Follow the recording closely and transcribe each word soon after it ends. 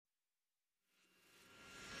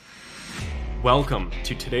Welcome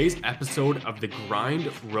to today's episode of the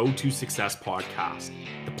Grind Road to Success podcast,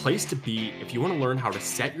 the place to be if you want to learn how to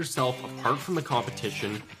set yourself apart from the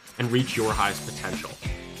competition and reach your highest potential.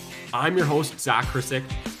 I'm your host, Zach Krisick,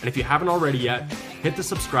 and if you haven't already yet, hit the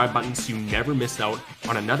subscribe button so you never miss out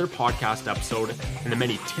on another podcast episode and the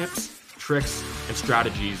many tips, tricks, and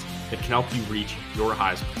strategies that can help you reach your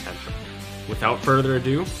highest potential. Without further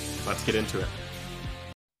ado, let's get into it.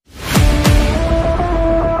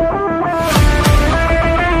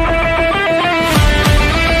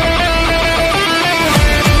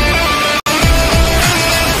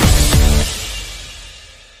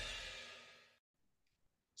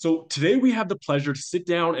 So today we have the pleasure to sit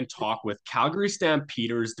down and talk with Calgary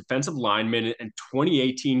Stampeders defensive lineman and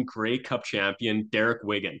 2018 Grey Cup champion, Derek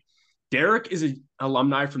Wiggan. Derek is an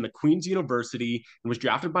alumni from the Queen's University and was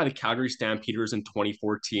drafted by the Calgary Stampeders in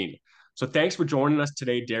 2014. So thanks for joining us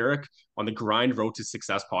today, Derek, on the Grind Road to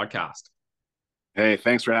Success podcast. Hey,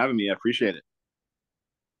 thanks for having me. I appreciate it.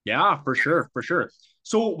 Yeah, for sure.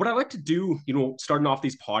 So what I like to do, starting off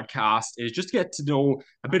these podcasts is just get to know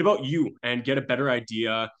a bit about you and get a better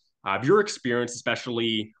idea of your experience,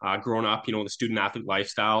 especially growing up, the student athlete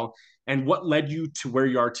lifestyle, and what led you to where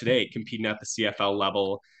you are today, competing at the CFL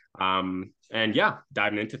level, diving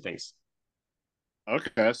into things.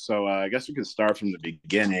 Okay, so I guess we can start from the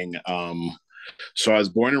beginning. So I was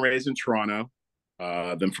born and raised in Toronto.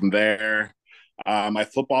 Then from there, my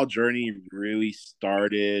football journey really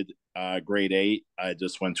started grade 8. I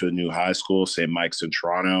just went to a new high school, St. Mike's in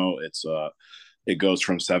Toronto. It goes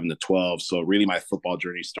from 7 to 12. So really my football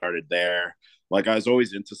journey started there. Like I was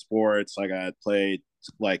always into sports. Like I had played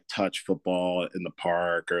like touch football in the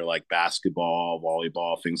park or like basketball,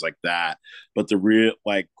 volleyball, things like that. But the real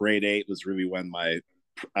like grade 8 was really when my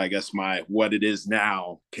what it is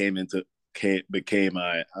now became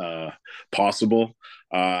possible.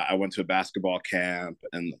 I went to a basketball camp,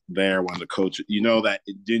 and there when the coach,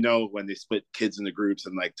 when they split kids into groups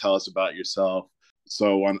and like tell us about yourself.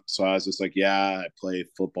 So I was just like, yeah, I play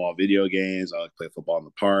football, video games. I like play football in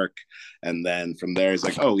the park. And then from there, it's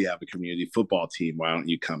like, oh, we have a community football team. Why don't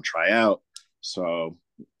you come try out? So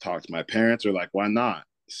talked to my parents. They're like, why not?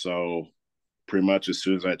 So pretty much as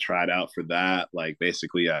soon as I tried out for that, like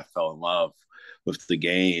basically I fell in love with the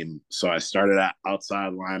game. So I started at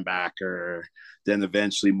outside linebacker, then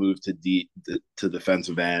eventually moved to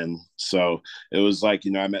defensive end. So it was like,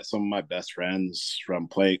 I met some of my best friends from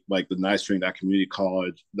play, like the nice thing, that community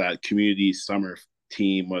college, that community summer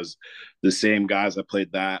team was the same guys that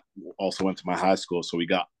played that also went to my high school. So we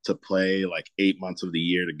got to play like 8 months of the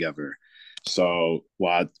year together. So a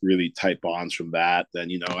lot of really tight bonds from that. Then,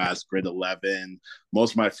 as grade 11,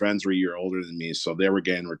 most of my friends were a year older than me, so they were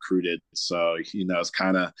getting recruited. So, it's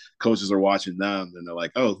kind of coaches are watching them and they're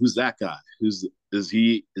like, oh, who's that guy? Is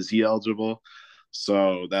he eligible?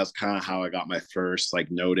 So that's kind of how I got my first like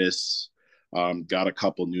notice. Got a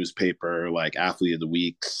couple newspaper like athlete of the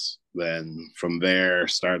weeks. Then from there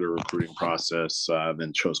started a recruiting process.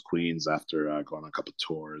 Then chose Queens after going on a couple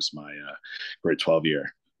tours my grade 12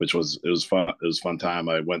 year. It was fun. It was a fun time.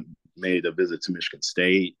 I made a visit to Michigan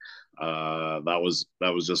State. That was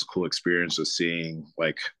just a cool experience of seeing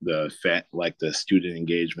like the student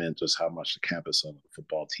engagement, just how much the campus of the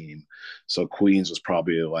football team. So Queens was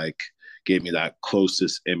probably like gave me that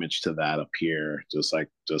closest image to that up here, just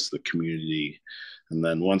the community. And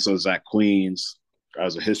then once I was at Queens, I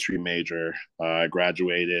was a history major. I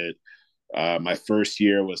graduated. My first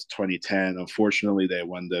year was 2010. Unfortunately, they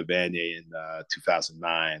won the Vanier in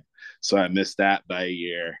 2009, so I missed that by a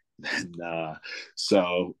year. And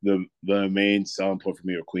so the main selling point for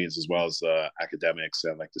me with Queens, as well as academics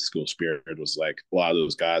and like the school spirit, was like a lot of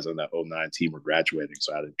those guys on that 09 team were graduating,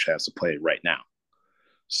 so I had a chance to play right now.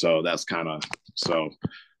 So that's so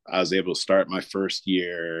I was able to start my first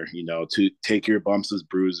year, to take your bumps as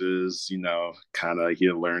bruises, kind of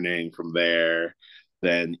learning from there.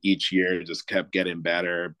 Then each year just kept getting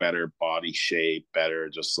better body shape, better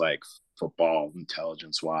just like football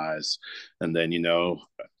intelligence wise. And then,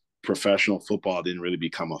 professional football didn't really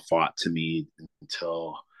become a thought to me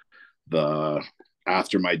until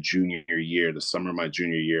after my junior year, the summer of my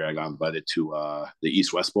junior year, I got invited to the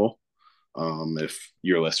East-West Bowl. If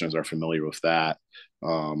your listeners are familiar with that.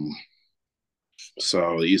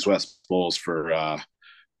 So the East-West Bowls for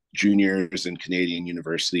juniors in Canadian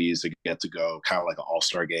universities. They get to go kind of like an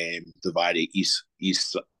all-star game, divided east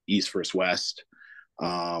versus west.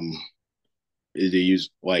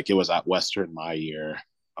 It was at Western my year.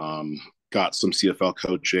 Got some CFL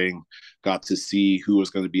coaching, got to see who was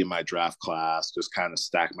going to be in my draft class, just kind of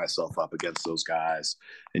stack myself up against those guys.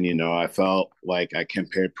 And, I felt like I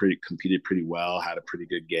competed pretty well, had a pretty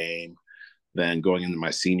good game. Then going into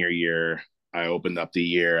my senior year, I opened up the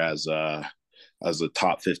year as a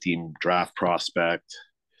top 15 draft prospect.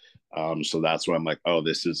 So that's when I'm like, oh,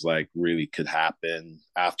 this is like really could happen.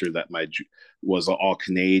 After that, was all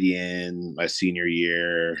Canadian my senior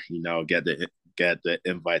year. Get the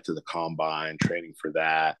invite to the combine, training for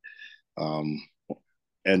that. Um,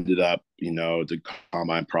 Ended up, the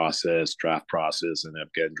combine process, draft process, ended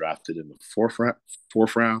up getting drafted in the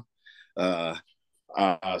fourth round. Uh,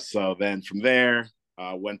 so then from there,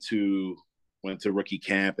 went to rookie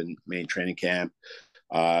camp and main training camp.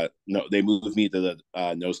 No, they moved me to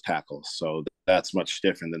the nose tackle, so that's much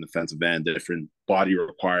different than defensive end. Different body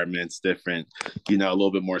requirements, different, a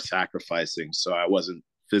little bit more sacrificing. So I wasn't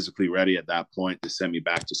physically ready at that point to send me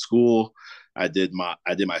back to school. I did my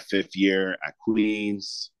fifth year at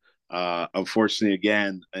Queens. Unfortunately,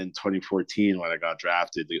 again in 2014 when I got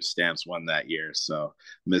drafted, the Stamps won that year, so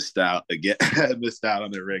missed out again. Missed out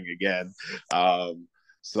on the ring again.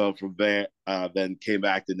 So from there, then came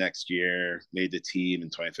back the next year, made the team in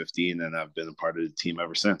 2015, and I've been a part of the team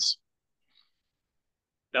ever since.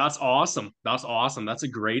 That's awesome. That's awesome. That's a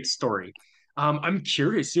great story. I'm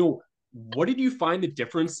curious, what did you find the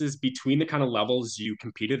differences between the kind of levels you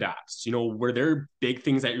competed at? Were there big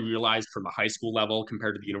things that you realized from the high school level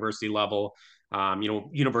compared to the university level,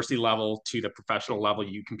 university level to the professional level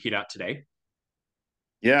you compete at today?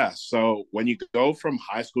 Yeah. So when you go from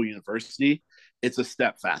high school to university, it's a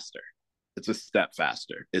step faster. It's a step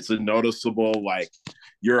faster. It's a noticeable, like,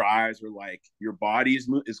 your eyes are like, your body's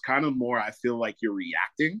is kind of more, I feel like you're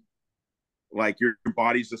reacting, like your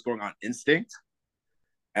body's just going on instinct.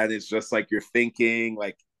 And it's just like you're thinking,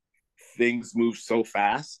 like, things move so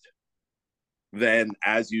fast. Then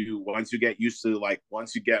once you get used to, like,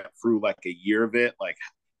 once you get through like a year of it, like,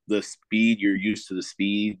 the speed, you're used to the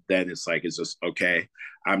speed, then it's just okay.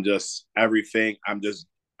 I'm just everything. I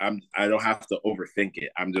don't have to overthink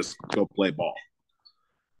it. I'm just go play ball.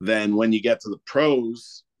 Then when you get to the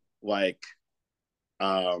pros, like,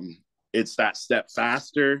 um it's that step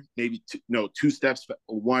faster, maybe two steps,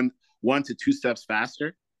 one to two steps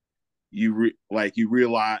faster. You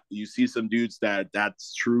realize, you see some dudes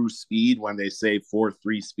that's true speed when they say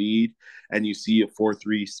 4.3 speed, and you see a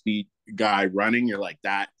 4.3 speed guy running, you're like,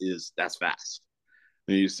 that's fast.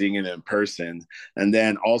 And you're seeing it in person. And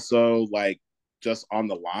then also, like, just on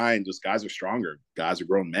the line, just guys are stronger, guys are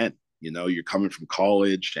grown men. You're coming from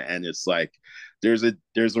college, and it's like there's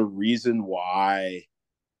a reason why,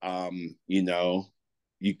 you know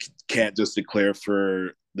you can't just declare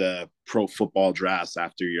for the pro football drafts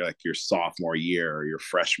after your sophomore year or your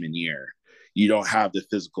freshman year. You don't have the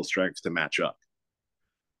physical strength to match up.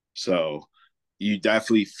 So you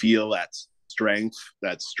definitely feel that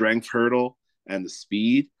strength hurdle and the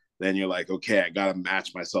speed. Then you're like, okay, I got to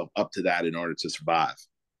match myself up to that in order to survive.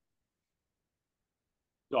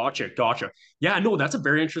 Gotcha, gotcha. Yeah, no, that's a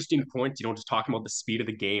very interesting point. Just talking about the speed of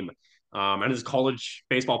the game. And as a college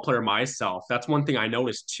baseball player myself, that's one thing I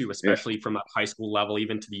noticed too, Yeah. especially from that high school level,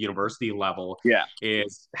 even to the university level, Yeah.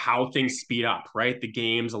 is how things speed up, right? The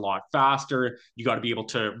game's a lot faster. You got to be able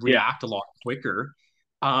to Yeah. react a lot quicker.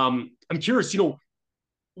 I'm curious,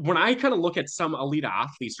 when I kind of look at some elite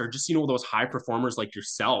athletes or just, those high performers like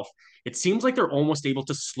yourself, it seems like they're almost able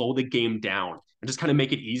to slow the game down and just kind of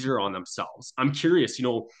make it easier on themselves. I'm curious,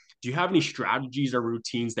 do you have any strategies or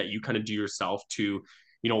routines that you kind of do yourself to,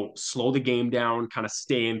 slow the game down, kind of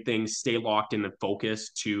stay in things, stay locked in and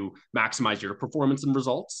focused to maximize your performance and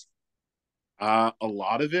results? A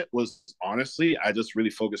lot of it was, honestly, I just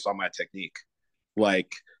really focused on my technique.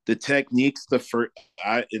 Like, the techniques,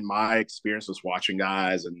 in my experience was watching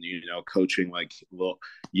guys and coaching like little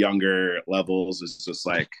younger levels, is just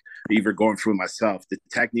like, even going through myself, the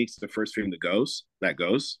techniques the first thing that goes,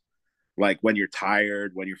 like when you're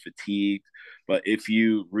tired, when you're fatigued. But if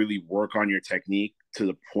you really work on your technique to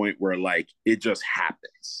the point where, like, it just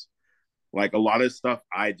happens. Like, a lot of stuff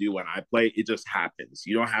I do when I play, it just happens.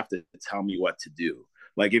 You don't have to tell me what to do.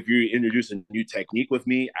 Like, if you introduce a new technique with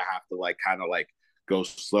me, I have to, like, kind of like go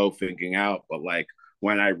slow thinking out. But, like,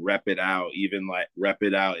 when I rep it out, even like rep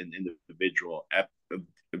it out in individual,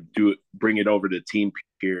 do it, bring it over to team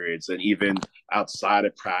periods, and even outside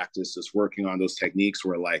of practice, just working on those techniques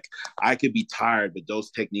where, like, I could be tired, but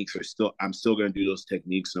those techniques I'm still going to do those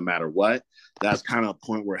techniques no matter what. That's kind of a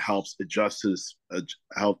point where it helps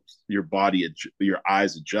helps your body, your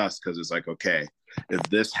eyes adjust, because it's like, okay, if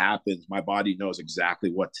this happens, my body knows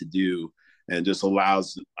exactly what to do, and just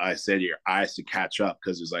allows, I said, your eyes to catch up,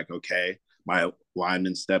 because it's like, okay, my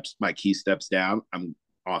key steps down, I'm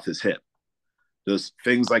off his hip. Just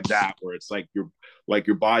things like that, where it's like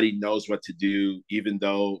your body knows what to do, even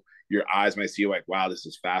though your eyes might see like, wow, this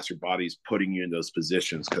is fast. Your body's putting you in those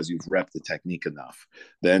positions because you've repped the technique enough.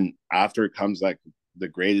 Then after it comes like the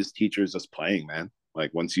greatest teacher is just playing, man.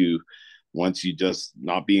 Like once you just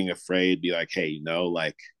not being afraid, be like, hey,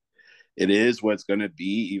 like it is what it's gonna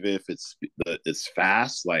be, even if it's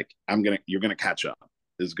fast. Like you're gonna catch up.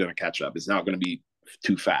 It's gonna catch up. It's not gonna be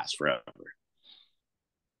too fast forever.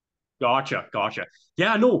 Gotcha, gotcha.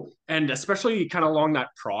 Yeah, no, and especially kind of along that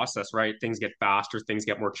process, right? Things get faster, things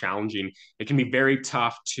get more challenging. It can be very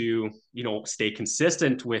tough to, stay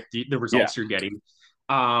consistent with the Yeah. results you're getting.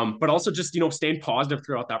 But also just, staying positive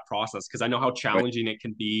throughout that process, because I know how Right. challenging it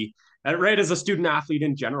can be, right, as a student athlete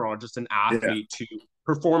in general, or just an Yeah. athlete to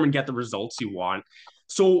perform and get the results you want.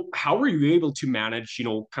 So how were you able to manage,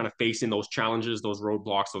 kind of facing those challenges, those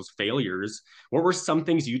roadblocks, those failures? What were some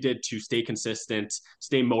things you did to stay consistent,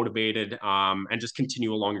 stay motivated, and just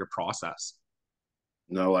continue along your process?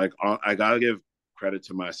 No, like I gotta give credit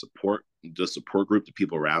to my the support group, the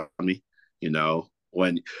people around me. You know,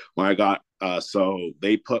 when I got so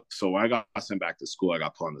when I got sent back to school, I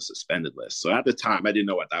got put on the suspended list. So at the time, I didn't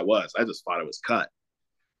know what that was. I just thought it was cut.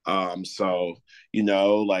 So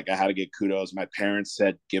like I had to get kudos. My parents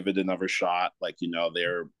said give it another shot. Like, they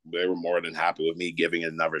were more than happy with me giving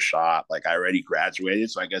it another shot. Like I already graduated,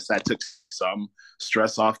 so I guess that took some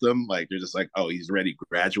stress off them. Like they're just like, oh, he's already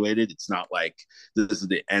graduated. It's not like this is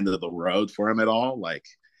the end of the road for him at all. Like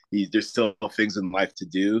there's still things in life to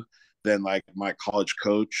do. Then like my college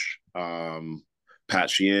coach, Pat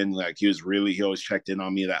Sheehan, like he always checked in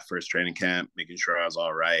on me that first training camp, making sure I was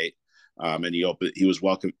all right. And he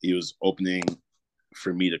was opening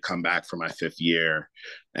for me to come back for my fifth year.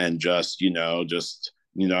 And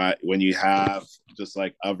when you have just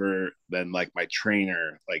like other than like my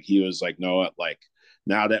trainer, like he was like, no, like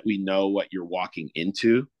now that we know what you're walking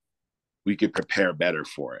into, we could prepare better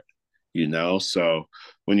for it, So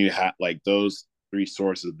when you have like those three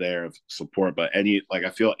sources there of support, but I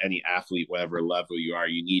feel any athlete, whatever level you are,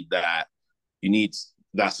 you need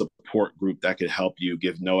that support group that could help you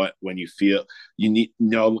give Noah when you feel you need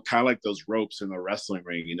kind of like those ropes in the wrestling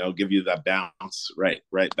ring, give you that bounce right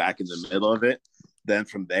back in the middle of it. Then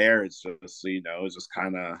from there, it's just it's just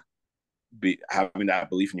kind of be having that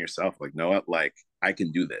belief in yourself, like Noah, like I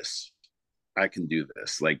can do this. I can do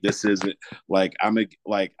this. Like this isn't like I'm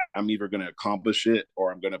either going to accomplish it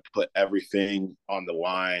or I'm going to put everything on the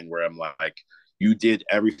line where I'm like, you did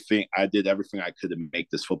everything. I did everything I could to make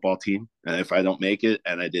this football team. And if I don't make it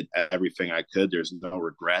and I did everything I could, there's no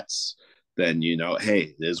regrets. Then, hey,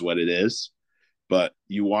 it is what it is. But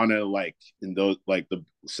you want to like in those like the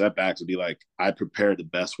setbacks would be like, I prepared the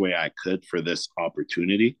best way I could for this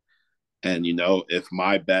opportunity. And if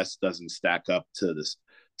my best doesn't stack up to this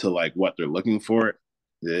to like what they're looking for,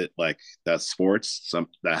 it like that's sports.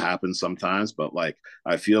 That happens sometimes, but like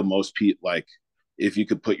I feel most people like if you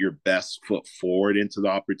could put your best foot forward into the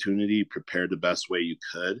opportunity, prepare the best way you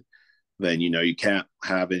could, then you can't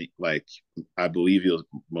have any like I believe you'll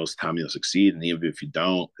most time you'll succeed. And even if you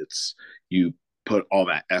don't, it's you put all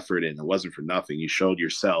that effort in. It wasn't for nothing. You showed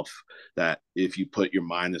yourself that if you put your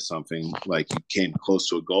mind to something, like you came close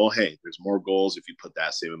to a goal, hey, there's more goals if you put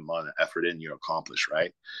that same amount of effort in, you accomplish,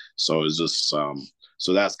 right? So it's just so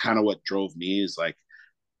that's kind of what drove me is like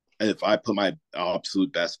if I put my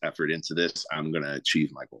absolute best effort into this, I'm gonna achieve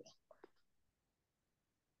my goal.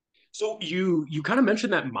 So you kind of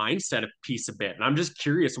mentioned that mindset piece a bit, and I'm just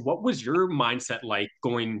curious, what was your mindset like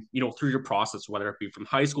going, through your process, whether it be from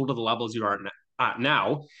high school to the levels you are at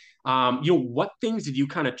now? What things did you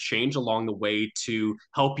kind of change along the way to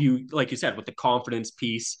help you, like you said, with the confidence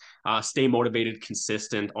piece, stay motivated,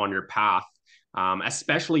 consistent on your path,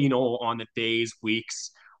 especially on the days,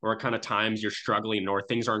 weeks, or kind of times you're struggling or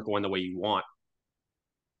things aren't going the way you want.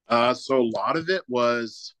 So a lot of it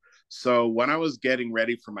was so when I was getting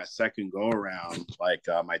ready for my second go around, like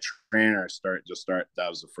my trainer start that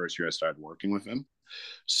was the first year I started working with him.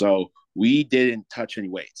 So we didn't touch any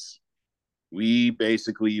weights. We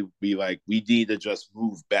basically be like, we need to just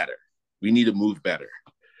move better. We need to move better.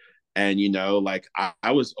 And like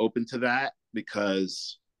I was open to that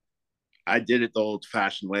because I did it the old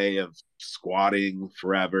fashioned way of squatting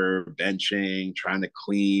forever, benching, trying to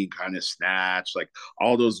clean, kind of snatch, like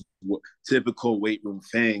all those typical weight room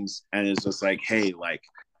things. And it's just like, hey, like,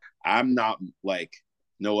 I'm not like,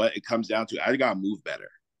 what it comes down to? I got to move better.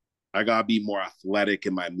 I got to be more athletic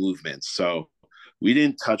in my movements. So we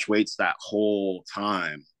didn't touch weights that whole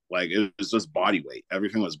time. Like it was just body weight.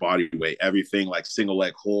 Everything was body weight. Everything like single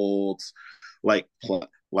leg holds, like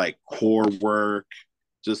like core work,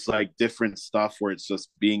 just like different stuff where it's just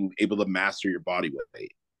being able to master your body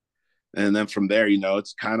weight. And then from there,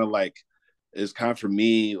 it's kind of for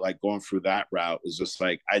me, like going through that route was just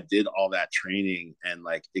like I did all that training and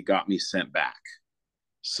like it got me sent back.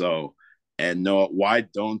 So, and no, why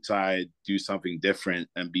don't I do something different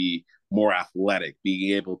and be more athletic,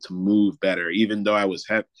 being able to move better, even though I was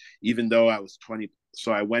 20.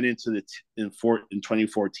 So I went into in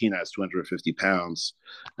 2014, I was 250 pounds.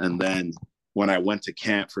 And then when I went to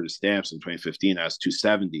camp for the Stamps in 2015, I was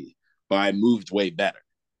 270, but I moved way better.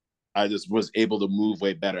 I just was able to move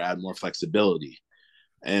way better. I had more flexibility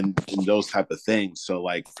and those type of things. So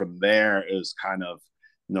like from there, it was kind of,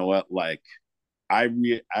 you know what, like I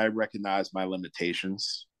recognize my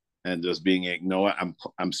limitations and just being, you know what, I'm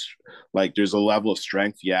like, there's a level of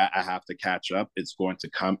strength. Yeah, I have to catch up. It's going to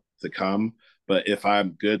come. But if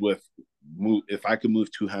I'm good with if I can move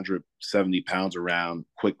 270 pounds around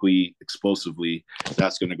quickly, explosively,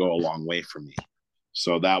 that's going to go a long way for me.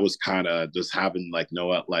 So that was kind of just having like, you know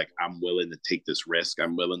what, like I'm willing to take this risk.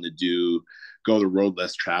 I'm willing to go the road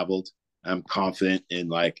less traveled. I'm confident in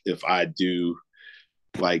like if I do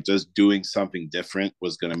like just doing something different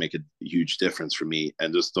was going to make a huge difference for me.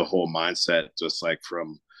 And just the whole mindset, just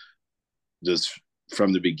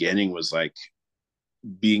from the beginning was like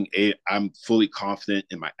I'm fully confident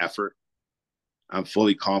in my effort. I'm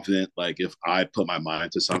fully confident. Like if I put my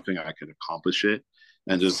mind to something, I can accomplish it.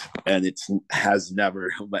 And it's has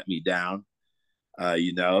never let me down.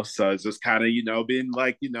 So it's just kind of, being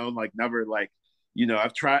like, like never like,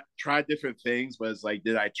 I've tried different things, but it's like,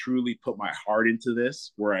 did I truly put my heart into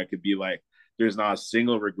this where I could be like, there's not a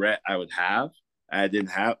single regret I would have. I didn't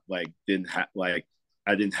have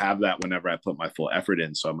that whenever I put my full effort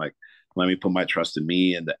in. So I'm like, let me put my trust in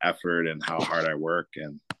me and the effort and how hard I work.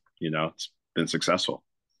 And, it's been successful.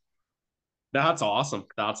 That's awesome.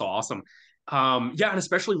 That's awesome. Yeah, and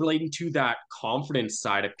especially relating to that confidence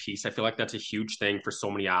side of piece, I feel like that's a huge thing for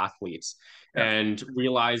so many athletes. Yeah. And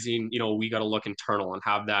realizing, we got to look internal and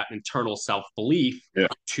have that internal self belief Yeah.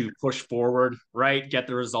 to push forward, right? Get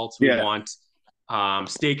the results we Yeah. want.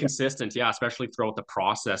 Stay consistent, yeah, especially throughout the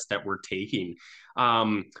process that we're taking.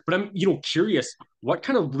 But I'm, curious, what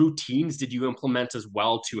kind of routines did you implement as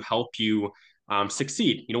well to help you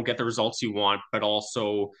succeed? Get the results you want, but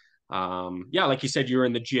also yeah, like you said, you're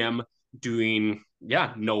in the gym doing,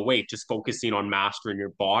 yeah, no weight, just focusing on mastering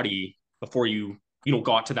your body before you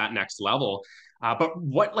got to that next level. But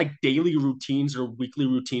what like daily routines or weekly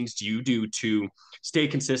routines do you do to stay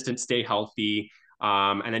consistent, stay healthy,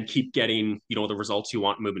 and then keep getting, the results you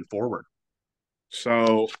want moving forward?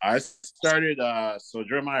 So I started so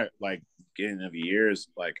during my like beginning of years,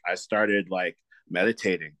 like I started like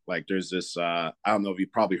meditating. Like there's this I don't know if you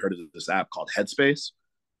probably heard of this app called Headspace.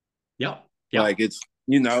 Yeah. Yeah. Like it's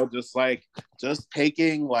just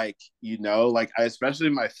taking like like I especially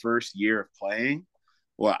my first year of playing,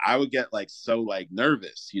 well I would get like so like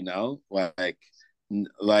nervous,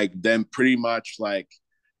 like then pretty much like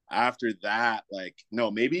after that, like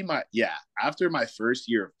no, maybe after my first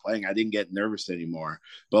year of playing, I didn't get nervous anymore.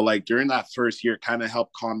 But like during that first year, kind of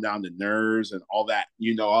helped calm down the nerves and all that,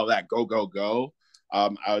 all that go, go, go.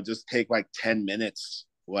 I would just take like 10 minutes,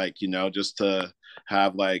 like, just to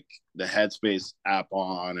have like the Headspace app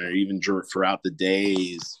on, or even throughout the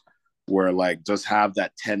days where like just have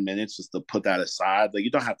that 10 minutes just to put that aside. Like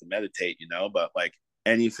you don't have to meditate, but like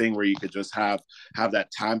anything where you could just have that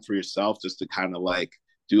time for yourself just to kind of like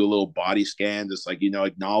do a little body scan, just like,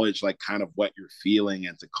 acknowledge like kind of what you're feeling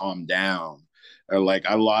and to calm down. Or like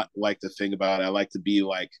like to think about it. I like to be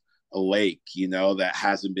like a lake, that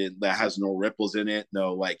has no ripples in it,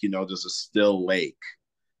 no, like, just a still lake.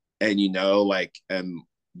 And like, and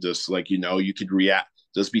just like, you could react,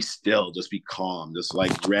 just be still, just be calm, just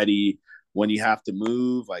like ready when you have to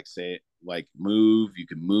move, like say like move, you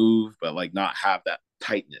can move, but like not have that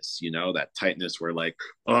tightness, that tightness where like,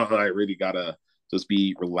 oh, I really gotta just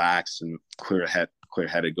be relaxed and clear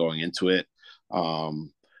headed going into it.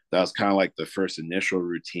 That was kind of like the first initial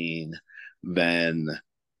routine. Then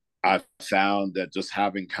I found that just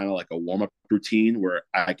having kind of like a warm up routine where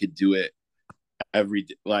I could do it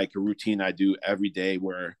like a routine I do every day,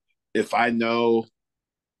 where if I know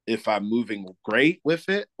if I'm moving great with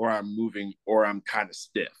it or I'm kind of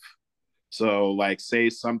stiff. So like say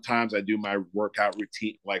sometimes I do my workout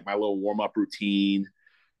routine, like my little warm up routine.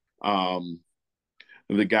 Um,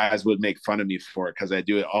 the guys would make fun of me for it because I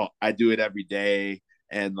do it every day.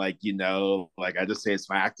 And like, like I just say it's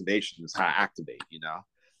my activation, it's how I activate.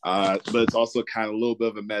 But it's also kind of a little bit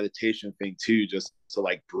of a meditation thing too, just to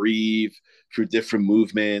like breathe through different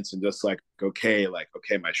movements and just like, okay,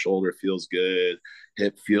 my shoulder feels good,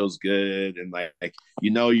 hip feels good. And like,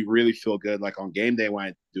 you really feel good. Like on game day, when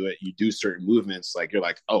I do it, you do certain movements, like you're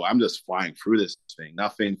like, oh, I'm just flying through this thing.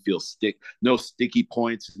 Nothing feels no sticky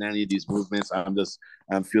points in any of these movements.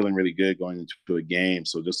 I'm feeling really good going into a game.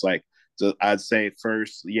 So just like, so I'd say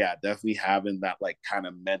first, yeah, definitely having that like kind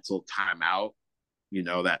of mental timeout,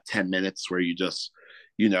 that 10 minutes where you just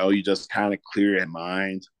kind of clear your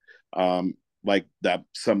mind. Like that,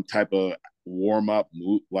 some type of warm up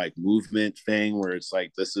like movement thing where it's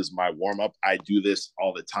like, this is my warm up. I do this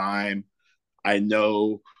all the time. I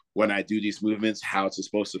know when I do these movements, how it's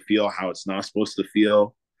supposed to feel, how it's not supposed to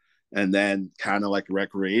feel. And then kind of like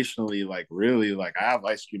recreationally, like really like I have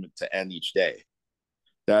ice cream to end each day.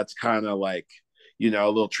 That's kind of like, a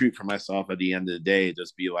little treat for myself at the end of the day.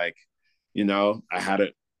 Just be like, I had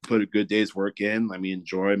to put a good day's work in. Let me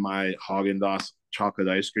enjoy my Haagen-Dazs chocolate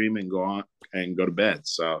ice cream and go on and go to bed.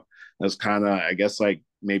 So that's kind of, I guess, like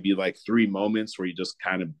maybe like 3 moments where you just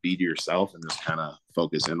kind of be to yourself and just kind of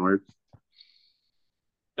focus inward.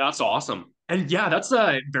 That's awesome. And yeah, that's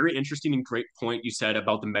a very interesting and great point you said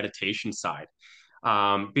about the meditation side.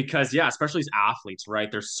 Because yeah, especially as athletes, right?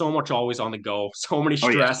 There's so much always on the go, so many Oh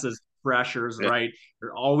yeah, stresses, pressures, yeah, right?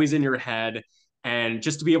 You're always in your head. And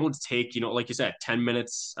just to be able to take, like you said, 10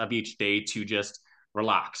 minutes of each day to just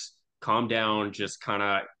relax, calm down, just kind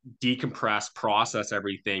of decompress, process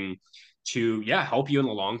everything to, yeah, help you in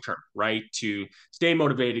the long term, right? To stay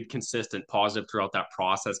motivated, consistent, positive throughout that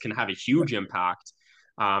process can have a huge impact.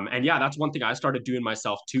 And yeah, that's one thing I started doing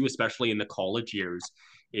myself too, especially in the college years,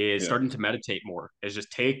 is yeah, starting to meditate more. Is just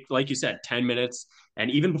take, like you said, 10 minutes. And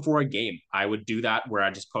even before a game, I would do that where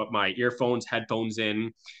I just put my earphones, headphones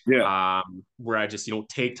in, yeah, where I just,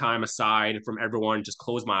 take time aside from everyone, just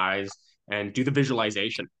close my eyes and do the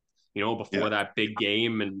visualization, yeah, before that big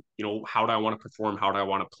game and, how do I want to perform? How do I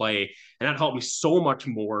want to play? And that helped me so much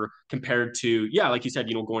more compared to, yeah, like you said,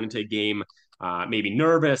 going into a game, maybe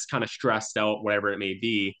nervous, kind of stressed out, whatever it may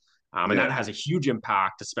be. And that yeah. has a huge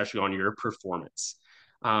impact, especially on your performance.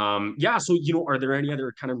 Yeah. So, are there any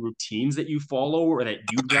other kind of routines that you follow or that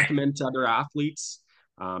you'd recommend to other athletes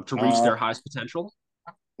to reach Uh, their highest potential?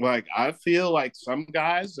 like I feel like some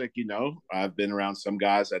guys, like I've been around some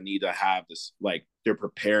guys that need to have this, like they're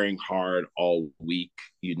preparing hard all week,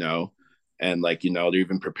 and like they're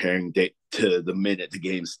even preparing to the minute the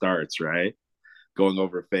game starts, right? Going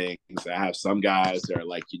over things. I have some guys that are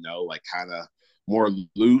like, like kind of more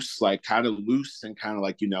loose, like kind of loose and kind of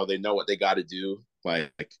like, they know what they got to do.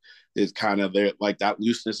 Like it's kind of there, like that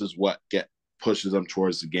looseness is what get pushes them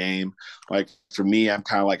towards the game. Like for me, I'm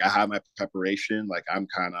kind of like, I have my preparation. Like I'm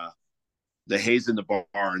kind of the haze in the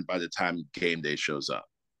barn by the time game day shows up,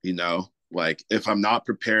 like if I'm not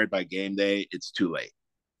prepared by game day, it's too late.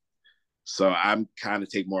 So I'm kind of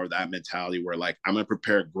take more of that mentality where like I'm gonna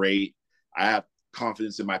prepare great. I have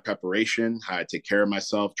confidence in my preparation, how I take care of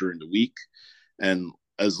myself during the week. And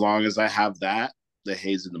as long as I have that, the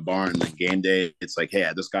haze in the barn, the game day, it's like, hey,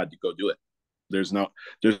 I just got to go do it. There's no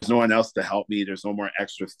there's no one else to help me. There's no more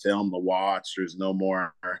extra film to watch. There's no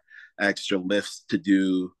more extra lifts to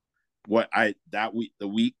do. What I that week the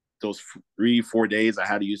week those 3 4 days I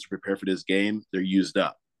had to use to prepare for this game, they're used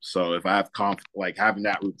up. So if I have like having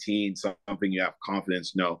that routine, something you have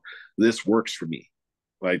confidence, no, this works for me.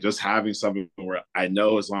 Like just having something where I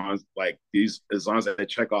know as long as I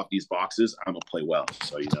check off these boxes, I'm gonna play well.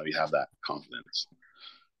 So you have that confidence.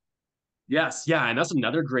 Yes, yeah, and that's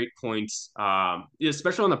another great point,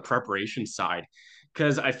 especially on the preparation side,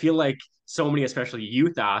 because I feel like so many, especially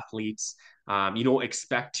youth athletes,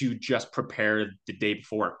 expect to just prepare the day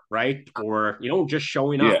before, right? Or just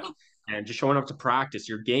showing up Yeah, and just showing up to practice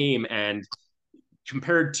your game, and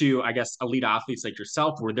compared to, I guess, elite athletes like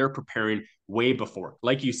yourself, where they're preparing way before.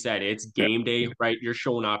 Like you said, it's yeah, game day, right? You're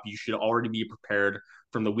showing up. You should already be prepared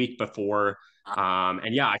from the week before.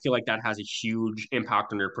 And yeah, I feel like that has a huge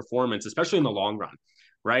impact on your performance, especially in the long run,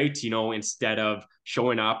 right? Instead of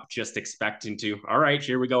showing up just expecting to, all right,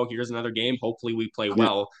 here we go. Here's another game. Hopefully we play yeah.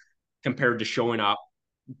 well, compared to showing up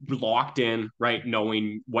locked in, right?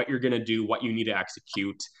 Knowing what you're going to do, what you need to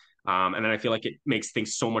execute. And then I feel like it makes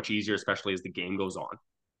things so much easier, especially as the game goes on.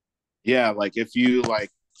 Yeah, like if you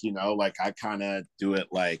like, like I kind of do it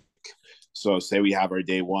like, so say we have our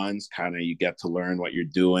day ones, kind of you get to learn what you're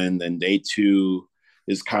doing. Then day two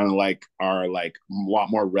is kind of like our like a lot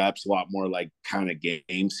more reps, a lot more like kind of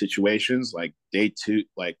game situations. Like day two,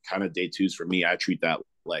 like kind of day twos for me, I treat that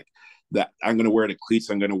like that I'm gonna wear the cleats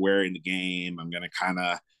I'm gonna wear in the game. I'm gonna kind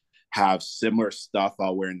of have similar stuff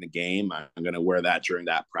I'll wear in the game. I'm gonna wear that during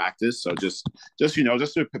that practice. So just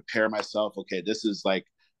to prepare myself. Okay, this is like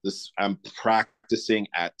this. I'm practicing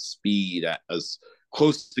at speed, at as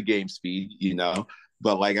close to game speed,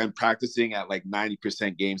 but like I'm practicing at like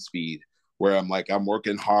 90% game speed, where I'm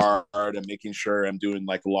working hard and making sure I'm doing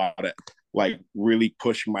like a lot of like really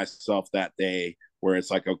pushing myself that day, where it's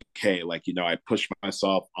like, okay, like, I push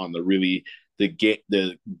myself on the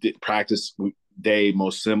practice day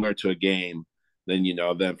most similar to a game. Then,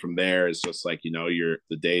 then from there it's just like, the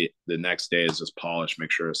next day is just polish,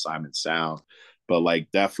 make sure assignment's sound. But like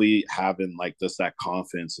definitely having like just that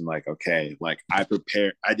confidence and like, okay, like I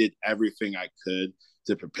did everything I could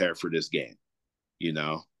to prepare for this game.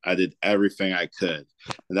 I did everything I could.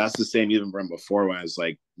 And that's the same even from before, when I was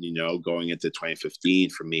like, going into 2015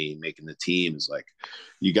 for me, making the team is like,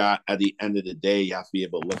 at the end of the day, you have to be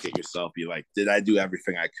able to look at yourself, be like, did I do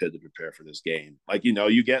everything I could to prepare for this game? Like,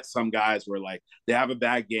 you get some guys where like they have a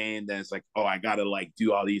bad game, then it's like, oh, I got to like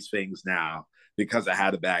do all these things now because I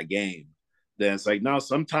had a bad game. Then it's like, no,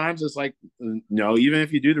 sometimes it's like, no, even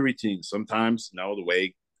if you do the routine, sometimes, no, the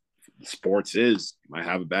way sports is, you might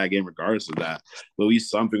have a bad game regardless of that, but at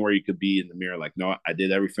least something where you could be in the mirror like, no, I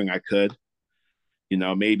did everything I could.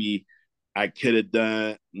 Maybe I could have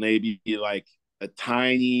done maybe like a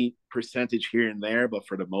tiny percentage here and there, but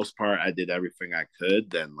for the most part I did everything I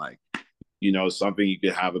could. Then like, something you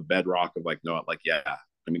could have a bedrock of like, no, like, yeah,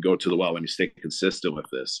 let me go to the well, let me stay consistent with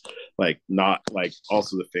this. Like, not like,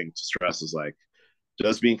 also the thing to stress is like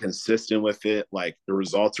just being consistent with it. Like the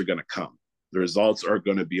results are going to come, the results are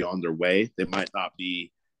going to be on their way. They might not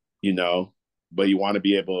be, but you want to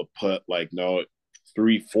be able to put like, no,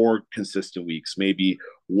 3-4 consistent weeks, maybe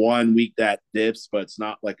 1 week that dips, but it's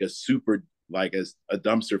not like a super, like a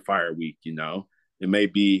dumpster fire week. It may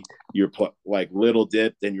be you're like little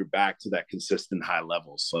dip, then you're back to that consistent high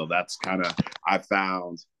level. So that's kind of, I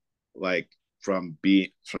found, like from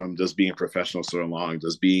just being professional so long,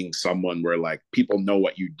 just being someone where like people know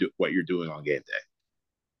what you're doing on game day,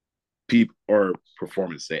 people or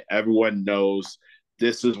performance day. Everyone knows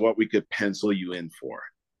this is what we could pencil you in for.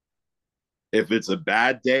 If it's a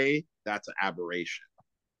bad day, that's an aberration.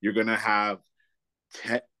 You're gonna have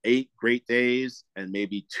 8 great days and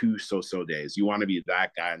maybe 2 so-so days. You want to be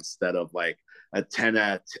that guy instead of like a 10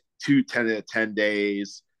 out of 10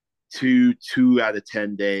 days, 2 out of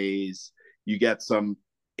 10 days. You get some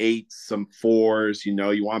 8s, some 4s. You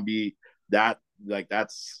want to be that, like,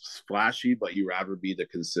 that's flashy, but you rather be the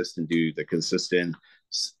consistent dude, the consistent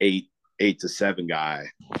 8 to 7 guy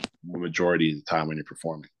the majority of the time when you're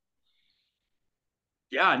performing.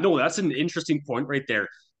 Yeah, no, that's an interesting point right there.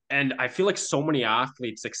 And I feel like so many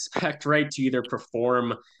athletes expect, right, to either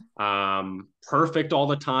perform perfect all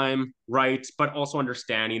the time, right? But also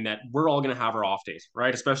understanding that we're all going to have our off days,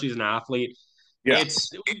 right? Especially as an athlete. Yeah.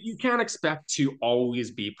 You can't expect to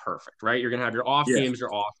always be perfect, right? You're going to have your off Yeah. games,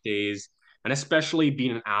 your off days. And especially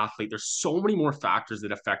being an athlete, there's so many more factors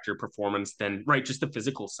that affect your performance than, right, just the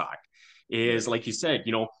physical side. Yeah. Is like you said,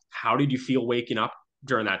 how did you feel waking up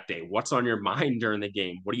during that day? What's on your mind during the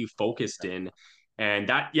game? What are you focused in? And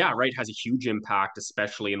that, yeah, right, has a huge impact,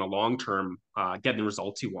 especially in the long term, getting the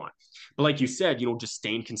results you want. But like you said, just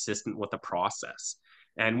staying consistent with the process.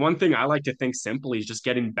 And one thing I like to think simply is just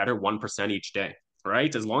getting better 1% each day,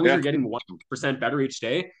 right? As long as Yeah. you're getting 1% better each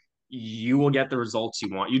day, you will get the results you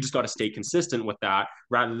want. You just got to stay consistent with that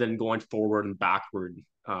rather than going forward and backward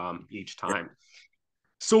each time.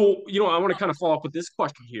 So, I want to kind of follow up with this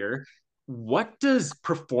question here. What does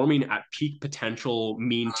performing at peak potential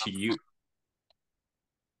mean to you?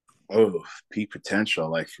 Oh, peak potential.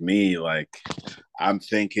 Like for me, like I'm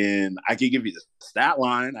thinking I could give you the stat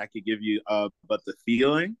line, I could give you but the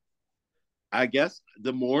feeling, I guess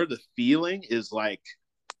the more the feeling is like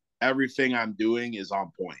everything I'm doing is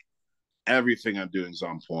on point. Everything I'm doing is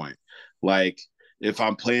on point. Like if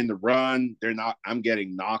I'm playing the run, I'm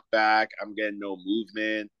getting knocked back, I'm getting no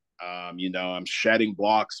movement. I'm shedding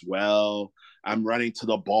blocks well. I'm running to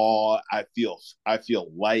the ball. I feel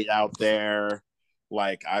light out there.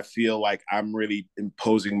 Like I feel like I'm really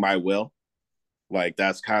imposing my will. Like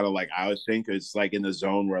that's kind of like I would think it's like in the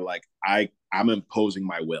zone where like I'm imposing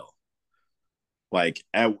my will. Like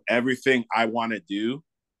everything I want to do,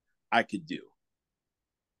 I could do,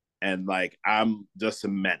 and like I'm just a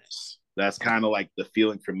menace. That's kind of like the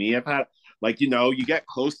feeling for me. I've had like you get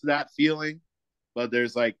close to that feeling, but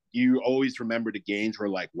there's like you always remember the games where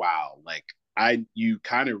like wow, like you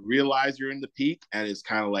kind of realize you're in the peak, and it's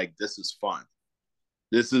kind of like this is fun.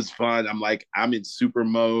 This is fun. I'm in super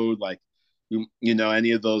mode. Like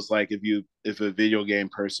any of those, like if a video game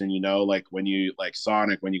person, like when you like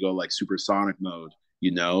Sonic, when you go like supersonic mode,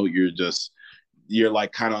 You're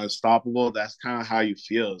like kind of unstoppable. That's kind of how you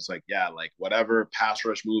feel. It's like, yeah, like whatever pass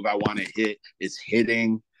rush move I want to hit, it's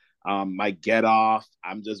hitting. My get off,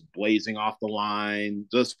 I'm just blazing off the line.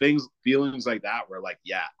 Just feelings like that where like,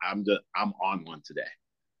 yeah, I'm on one today.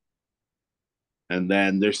 And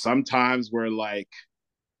then there's sometimes where like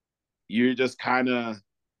you're just kind of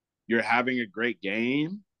you're having a great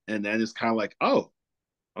game, and then it's kind of like, oh,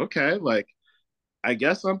 okay, like I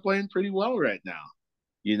guess I'm playing pretty well right now.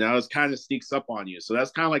 It's kind of sneaks up on you. So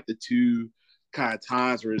that's kind of like the two kind of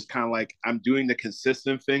times where it's kind of like I'm doing the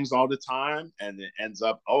consistent things all the time, and it ends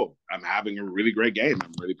up, oh, I'm having a really great game.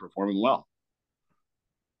 I'm really performing well.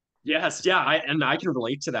 Yes, yeah, I can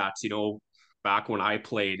relate to that. Back when I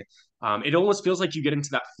played, it almost feels like you get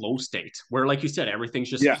into that flow state where, like you said,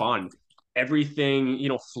 everything's just Yeah, fun. Everything,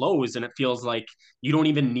 flows, and it feels like you don't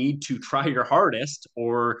even need to try your hardest,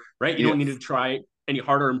 or right, you yeah, don't need to try any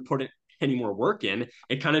harder and put any more work in.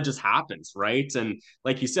 It kind of just happens, right? And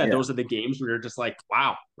like you said, yeah, those are the games where you're just like,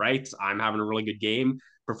 wow, right? I'm having a really good game,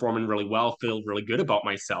 performing really well, feel really good about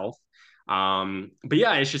myself. But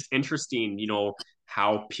yeah, it's just interesting,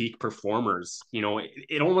 how peak performers,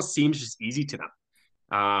 it almost seems just easy to them.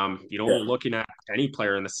 yeah, Looking at any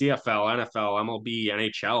player in the CFL, NFL, MLB,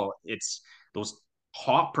 NHL, it's those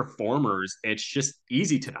top performers. It's just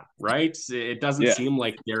easy to them, right? It doesn't yeah. seem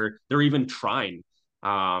like they're even trying,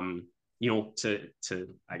 to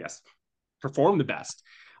I guess perform the best.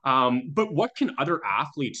 But what can other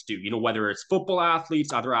athletes do? Whether it's football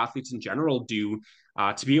athletes, other athletes in general, do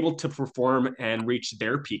to be able to perform and reach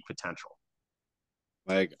their peak potential?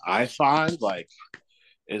 Like I find like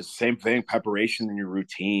it's the same thing, preparation in your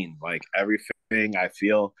routine. Like everything I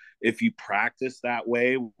feel if you practice that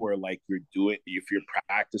way where like if you're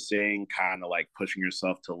practicing kind of like pushing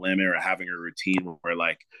yourself to limit or having a routine where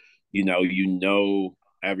like, you know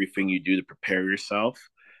everything you do to prepare yourself.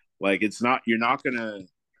 Like you're not gonna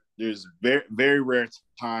there's very, very rare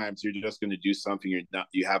times you're just gonna do something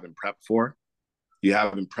you haven't prepped for, you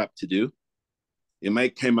haven't prepped to do. It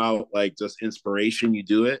might come out like just inspiration, you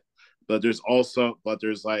do it, but there's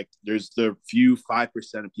the few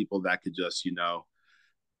 5% of people that could just you know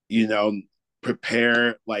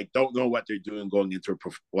prepare, like don't know what they're doing going into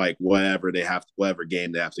like whatever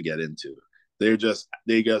game they have to get into. They just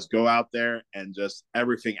go out there and just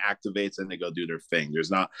everything activates and they go do their thing.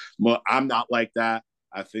 I'm not like that.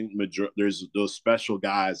 I think there's those special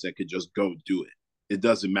guys that could just go do it. It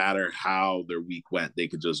doesn't matter how their week went, they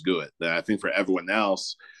could just do it. I think for everyone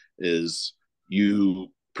else is you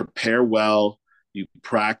prepare well, you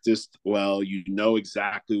practiced well, you know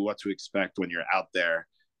exactly what to expect when you're out there.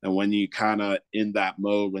 And when you kind of in that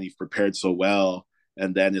mode, when you've prepared so well,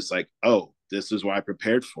 and then it's like, oh, this is what I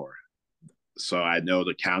prepared for. So I know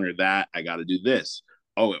to counter that, I got to do this.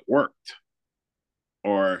 Oh, it worked.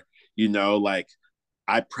 Or, like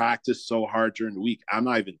I practiced so hard during the week. I'm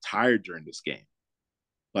not even tired during this game.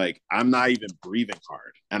 Like I'm not even breathing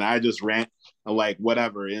hard. And I just ran like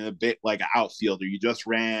whatever in a bit like an outfielder. You just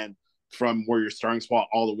ran from where your starting spot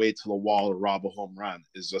all the way to the wall to rob a home run.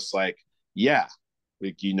 Is just like, yeah.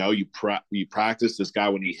 Like, you practice this guy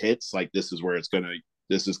when he hits, like this is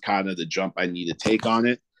kind of the jump I need to take on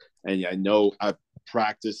it. And I know I've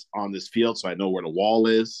practiced on this field, so I know where the wall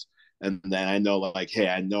is. And then I know like, hey,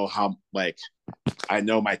 I know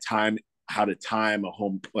my time, how to time a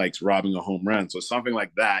home, like robbing a home run. So something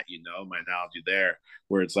like that, my analogy there,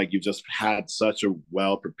 where it's like you've just had such a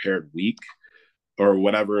well prepared week or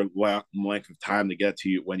whatever length of time to get to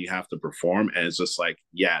you when you have to perform. And it's just like,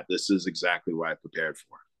 yeah, this is exactly what I prepared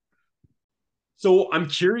for. So I'm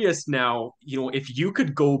curious now, if you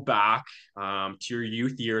could go back to your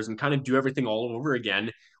youth years and kind of do everything all over again,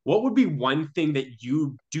 what would be one thing that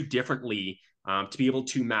you do differently to be able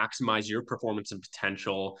to maximize your performance and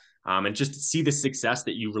potential and just see the success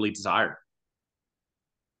that you really desire?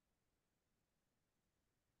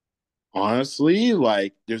 Honestly,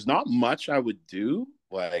 like there's not much I would do,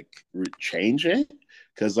 like change it,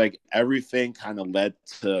 because like everything kind of led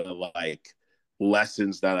to like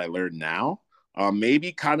lessons that I learned now.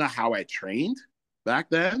 Maybe kind of how I trained back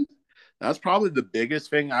then. That's probably the biggest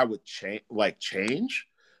thing I would change.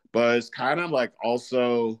 But it's kind of like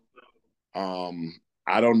also,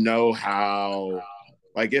 I don't know how.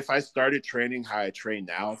 Like if I started training how I train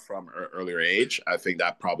now from an earlier age, I think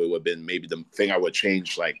that probably would have been maybe the thing I would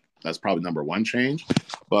change. Like that's probably number one change,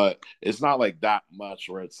 but it's not like that much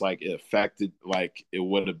where it's like it affected. Like it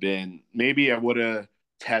would have been maybe I would have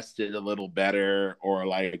tested a little better or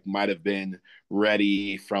like might have been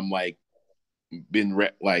ready from like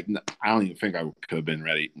I don't even think I could have been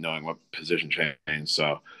ready knowing what position change.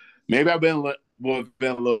 So maybe I've been would have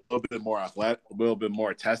been little bit more athletic, a little bit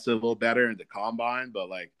more tested, a little better in the combine. But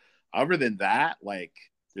like other than that, like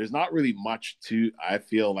there's not really much to I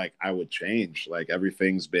feel like I would change. Like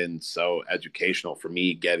everything's been so educational for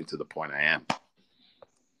me getting to the point I am.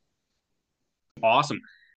 Awesome.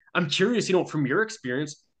 I'm curious, from your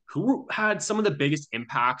experience, who had some of the biggest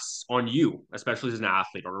impacts on you, especially as an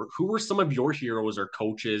athlete, or who were some of your heroes or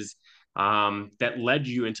coaches that led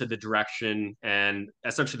you into the direction and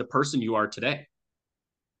essentially the person you are today?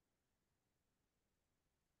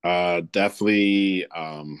 Definitely.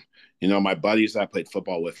 My buddies I played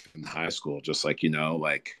football with in high school, just like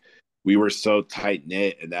like we were so tight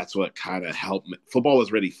knit, and that's what kind of helped me. Football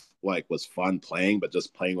was really like was fun playing, but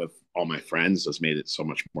just playing with all my friends just made it so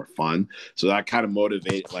much more fun. So that kind of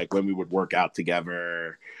motivated, like when we would work out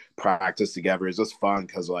together, practice together. It's just fun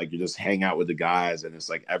because like you just hang out with the guys, and it's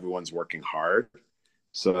like everyone's working hard.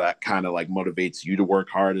 So that kind of like motivates you to work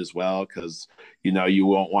hard as well because you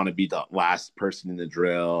won't want to be the last person in the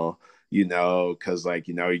drill, because like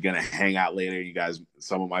you're gonna hang out later. You guys,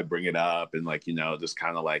 someone might bring it up, and like just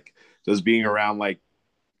kind of like just being around like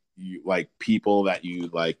you like people that you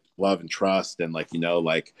like love and trust, and like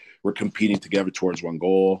like we're competing together towards one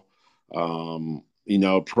goal.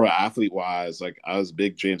 Pro athlete wise, like I was a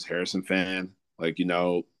big James Harrison fan. Like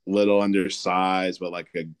little undersized, but like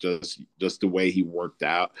just the way he worked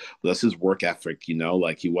out. That's his work ethic.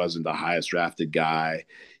 Like he wasn't the highest drafted guy.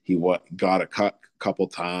 He got a cut couple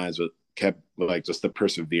times, but kept like just the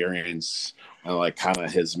perseverance and like kind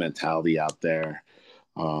of his mentality out there.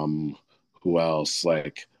 Um, who else?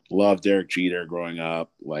 Like loved Derek Jeter growing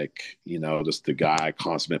up. Like just the guy,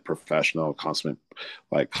 consummate professional, consummate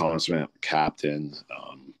captain.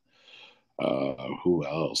 Who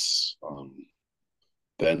else?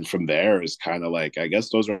 Then from there is kind of like I guess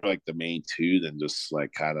those are like the main two. Then just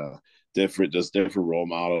like kind of different role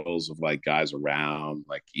models of like guys around.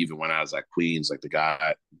 Like even when I was at Queens, like the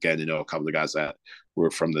guy getting to know a couple of guys that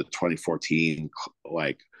were from the 2014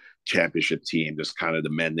 like championship team, just kind of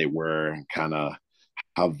the men they were, and kind of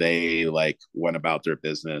how they like went about their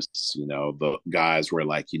business. The guys were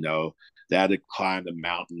like they had to climb the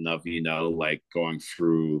mountain of like going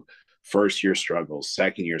through first year struggles,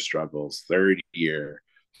 second year struggles, third year,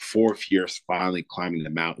 fourth year, finally climbing the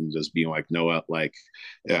mountain, just being like Noah. Like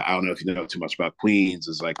I don't know if you know too much about Queens,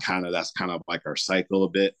 is like that's kind of like our cycle a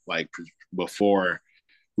bit. Like before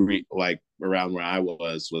like around where I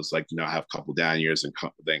was like have a couple down years and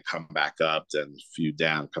then come back up, then a few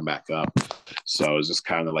down, come back up. So it's just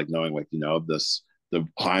kind of like knowing like this the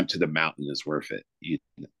climb to the mountain is worth it.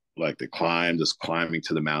 Like the climb, just climbing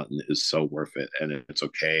to the mountain is so worth it, and it's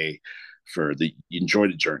okay for the you enjoy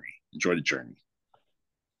the journey. Enjoy the journey.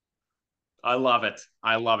 I love it.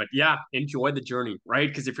 I love it. Yeah, enjoy the journey, right?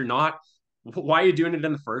 Because if you're not, why are you doing it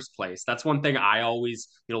in the first place? That's one thing I always,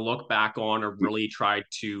 look back on or really try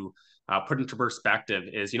to put into perspective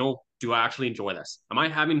is, do I actually enjoy this? Am I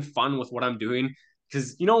having fun with what I'm doing?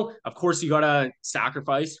 Because, of course, you got to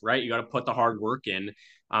sacrifice, right? You got to put the hard work in.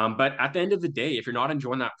 But at the end of the day, if you're not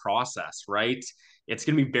enjoying that process, right, it's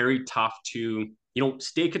going to be very tough to,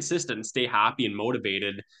 stay consistent and stay happy and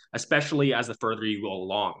motivated, especially as the further you go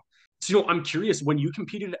along. So, I'm curious, when you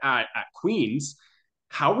competed at Queens,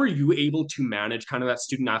 how were you able to manage kind of that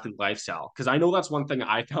student athlete lifestyle? Because I know that's one thing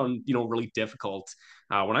I found, really difficult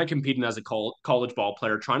when I competed as a college ball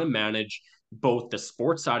player, trying to manage both the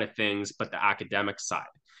sports side of things, but the academic side.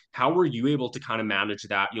 How were you able to kind of manage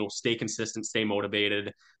that, stay consistent, stay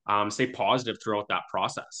motivated, stay positive throughout that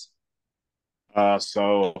process?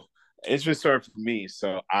 So it's just sort of for me.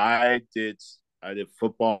 So I did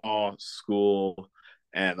football, school,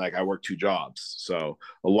 and like I worked two jobs. So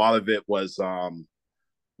a lot of it was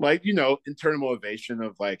like internal motivation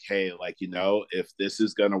of like, hey, like if this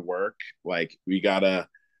is gonna work, like we gotta.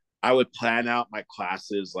 I would plan out my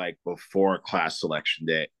classes like before class selection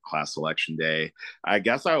day. Class selection day. I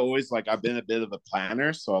guess I've been a bit of a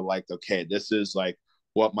planner, so I like okay, this is like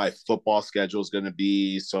what my football schedule is going to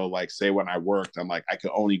be. So like say when I worked, I'm like I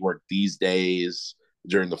could only work these days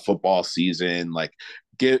during the football season. Like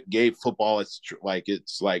gave football it's like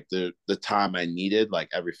the time I needed, like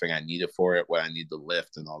everything I needed for it, what I need to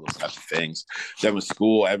lift and all those types of things. Then with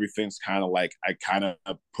school, everything's kind of like I kind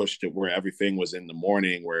of pushed it where everything was in the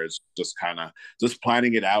morning, where it's just kind of just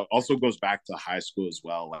planning it out. Also goes back to high school as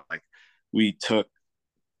well. Like we took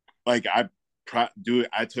like I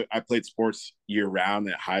played sports year round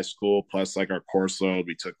at high school, plus like our course load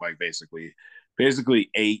we took like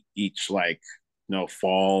basically eight each, like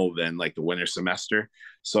fall, then like the winter semester.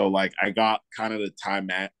 So like I got kind of the time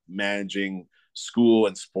managing school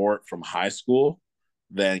and sport from high school,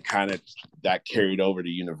 then kind of that carried over to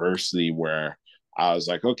university, where I was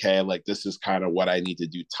like, okay, like this is kind of what I need to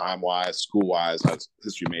do time wise, school wise. I was a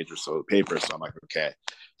history major, so paper. So I'm like, okay,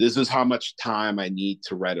 this is how much time I need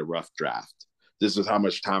to write a rough draft. This is how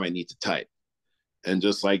much time I need to type. And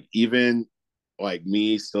just like, even like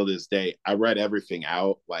me still this day, I read everything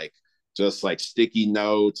out, like just like sticky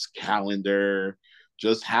notes, calendar,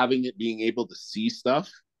 just having it, being able to see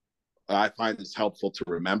stuff. I find it's helpful to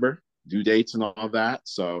remember due dates and all that.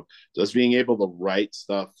 So just being able to write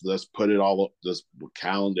stuff, just put it all, just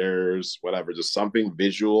calendars, whatever, just something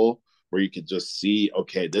visual where you could just see,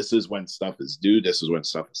 okay, this is when stuff is due, this is when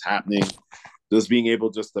stuff is happening. Just being able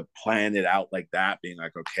just to plan it out like that, being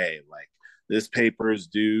like, okay, like this paper is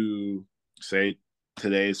due, say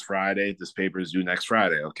today's Friday, this paper is due next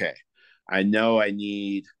Friday. Okay. I know I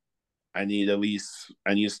need at least,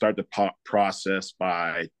 I need to start the process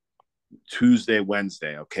by Tuesday,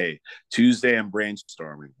 Wednesday. Okay. Tuesday, I'm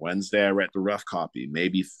brainstorming. Wednesday, I write the rough copy.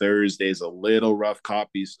 Maybe Thursday's a little rough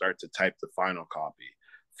copy, start to type the final copy,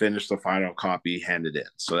 finish the final copy, hand it in.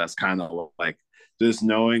 So that's kind of like just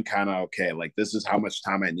knowing kind of, okay, like this is how much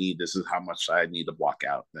time I need. This is how much I need to block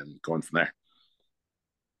out, and going from there.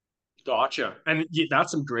 Gotcha. And that's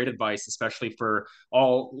some great advice, especially for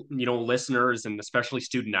all, listeners and especially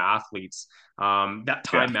student athletes. That Yeah.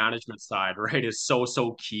 time management side, right, is so,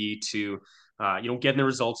 so key to, getting the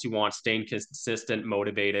results you want, staying consistent,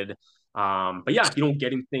 motivated. But yeah,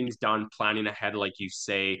 getting things done, planning ahead, like you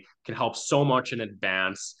say, can help so much in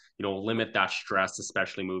advance, limit that stress,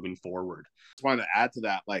 especially moving forward. Just wanted to add to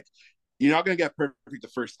that, like you're not gonna get perfect the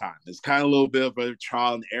first time. It's kind of a little bit of a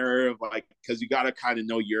trial and error of like, because you gotta kind of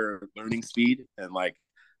know your learning speed and like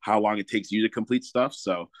how long it takes you to complete stuff.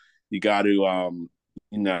 So you got to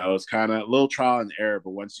it's kind of a little trial and error,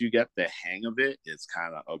 but once you get the hang of it, it's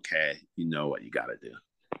kind of okay. You know what you got to do.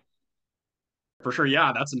 For sure.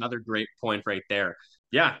 Yeah, that's another great point right there.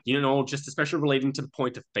 Yeah, just especially relating to the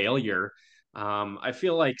point of failure. I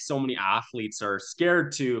feel like so many athletes are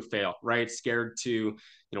scared to fail, right? Scared to,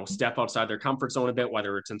 step outside their comfort zone a bit,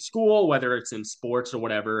 whether it's in school, whether it's in sports or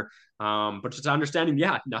whatever. But just understanding,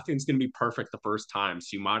 yeah, nothing's going to be perfect the first time.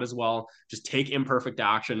 So you might as well just take imperfect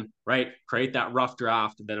action, right? Create that rough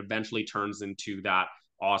draft that eventually turns into that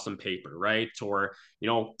awesome paper, right? Or,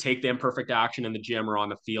 take the imperfect action in the gym or on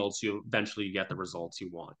the field so eventually you get the results you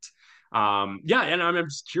want. Yeah, and I'm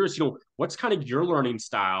just curious, what's kind of your learning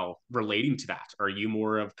style relating to that? Are you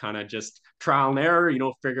more of kind of just trial and error,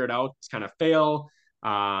 figure it out, kind of fail,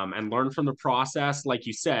 and learn from the process? Like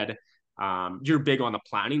you said, you're big on the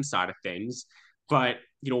planning side of things, but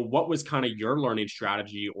what was kind of your learning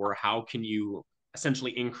strategy, or how can you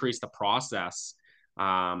essentially increase the process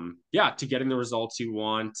to getting the results you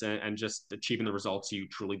want, and just achieving the results you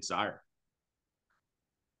truly desire?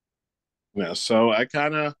 Yeah, so I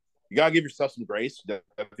kind of, you gotta give yourself some grace.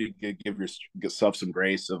 Definitely give yourself some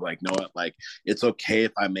grace of like, know what, like it's okay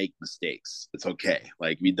if I make mistakes. It's okay.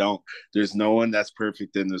 Like we don't. There's no one that's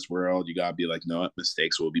perfect in this world. You gotta be like, no,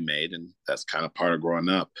 mistakes will be made, and that's kind of part of growing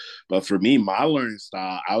up. But for me, my learning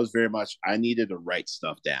style, I was very much, I needed to write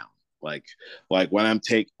stuff down. Like, when I'm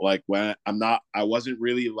not, I wasn't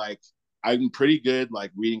really like, I'm pretty good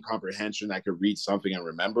like reading comprehension. I could read something and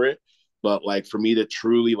remember it, but like for me to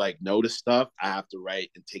truly like notice stuff, I have to write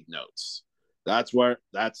and take notes. That's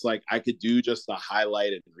like I could do just a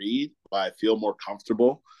highlight and read, but I feel more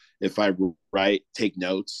comfortable if I write, take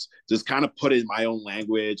notes, just kind of put it in my own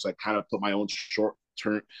language, like kind of put my own short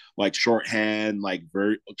term, like shorthand, like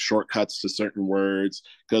very shortcuts to certain words.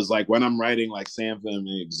 Because like when I'm writing, like say I'm an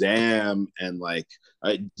exam, and like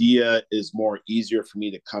idea is more easier for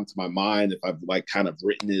me to come to my mind if I've like kind of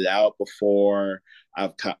written it out before.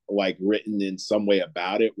 I've like written in some way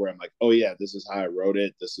about it where I'm like, oh yeah, this is how I wrote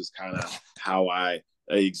it. This is kind of how I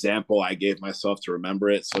example I gave myself to remember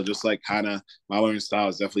it. So just like kind of my learning style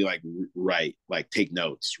is definitely like write, like take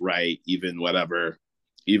notes, write, even whatever,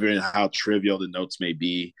 even how trivial the notes may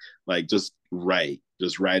be, like just write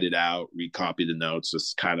it out, recopy the notes.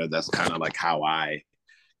 Just kind of, that's kind of like how I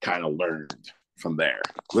kind of learned from there.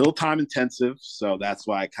 A little time intensive, so that's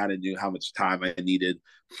why I kind of knew how much time I needed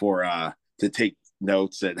for to take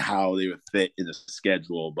notes and how they would fit in the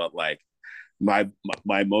schedule. But like my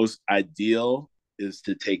most ideal is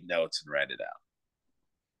to take notes and write it out.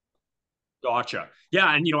 Gotcha.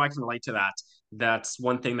 Yeah, and I can relate to that. That's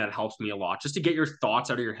one thing that helps me a lot, just to get your thoughts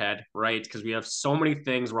out of your head, right? Because we have so many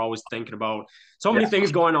things we're always thinking about, so many Yeah.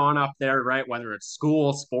 things going on up there, right? Whether it's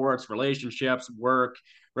school, sports, relationships, work,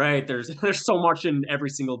 right? There's so much in every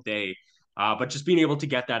single day. But just being able to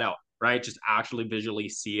get that out, right? Just actually visually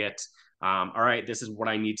see it. All right, this is what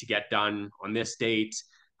I need to get done on this date.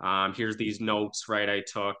 Here's these notes, right, I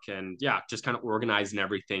took, and yeah, just kind of organizing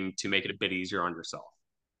everything to make it a bit easier on yourself.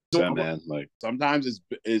 So, man, like sometimes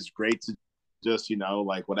it's great to just,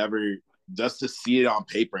 like whatever, just to see it on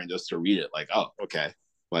paper and just to read it, like, oh, okay.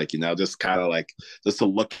 Like, just kind of like, just to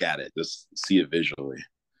look at it, just see it visually.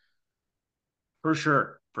 For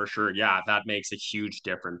sure. For sure. Yeah, that makes a huge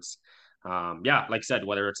difference. Yeah, like I said,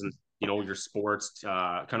 whether it's in, your sports,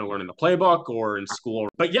 kind of learning the playbook or in school.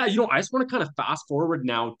 But yeah, I just want to kind of fast forward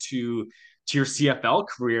now to your CFL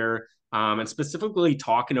career, and specifically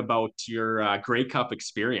talking about your Grey Cup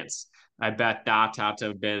experience. I bet that had to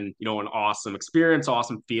have been, an awesome experience,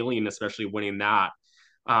 awesome feeling, especially winning that.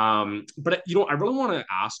 But I really want to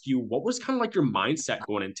ask you, what was kind of like your mindset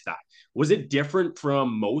going into that? Was it different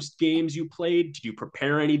from most games you played? Did you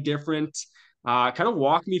prepare any different? Kind of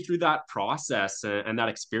walk me through that process and that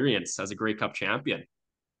experience as a Grey Cup champion.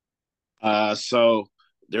 So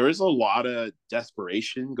there was a lot of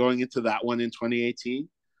desperation going into that one in 2018.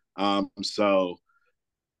 So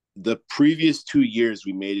the previous 2 years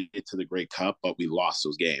we made it to the Grey Cup, but we lost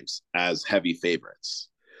those games as heavy favorites.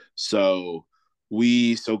 So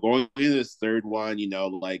so going into this third one,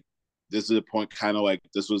 like this is a point, kind of like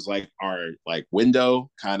this was like our like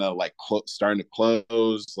window, kind of like starting to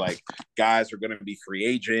close. Like guys were going to be free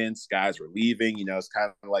agents, guys were leaving. It's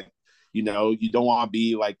kind of like, you don't want to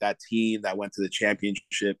be like that team that went to the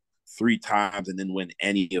championship 3 times and didn't win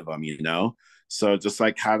any of them. So just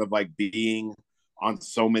like kind of like being on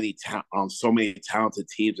so many talented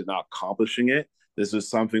teams and not accomplishing it. This is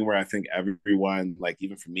something where I think everyone, like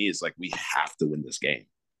even for me, is like we have to win this game.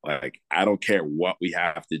 Like I don't care what we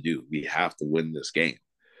have to do, we have to win this game.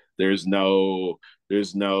 There's no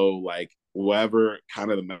like whatever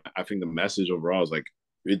kind of I think the message overall is like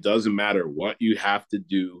it doesn't matter what you have to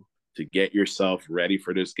do to get yourself ready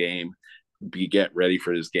for this game. Get ready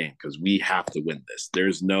for this game because we have to win this.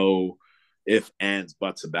 There's no if, ands,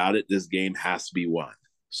 buts about it. This game has to be won.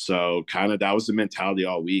 So kind of that was the mentality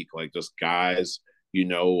all week. Like just guys,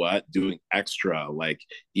 doing extra. Like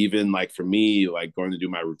even like for me, like going to do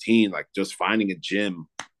my routine, like just finding a gym,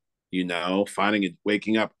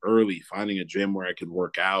 waking up early, finding a gym where I could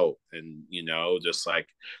work out and, just like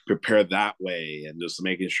prepare that way and just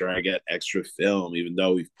making sure I get extra film, even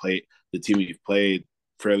though the team we've played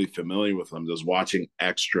fairly familiar with them, just watch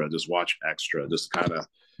extra, just kind of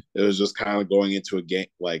it was just kind of going into a game.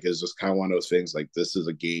 Like, it's just kind of one of those things. Like, this is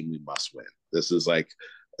a game we must win. This is like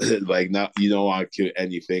not, you don't want to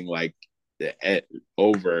anything like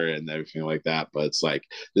over and everything like that. But it's like,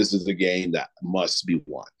 this is a game that must be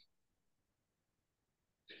won.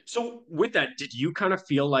 So with that, did you kind of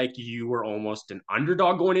feel like you were almost an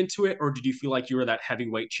underdog going into it, or did you feel like you were that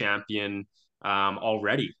heavyweight champion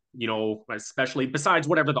already? Especially besides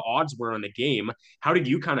whatever the odds were in the game, how did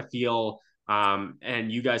you kind of feel?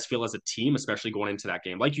 And you guys feel as a team, especially going into that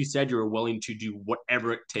game, like you said, you were willing to do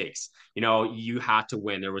whatever it takes. You had to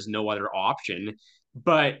win. There was no other option.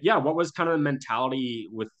 But yeah, what was kind of the mentality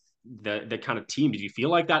with the kind of team? Did you feel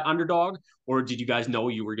like that underdog, or did you guys know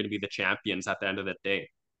you were going to be the champions at the end of the day?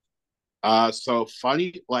 So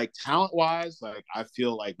funny, like talent wise, like I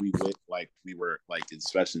feel like we were like,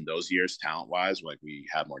 especially in those years, talent wise, like we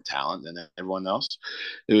had more talent than everyone else.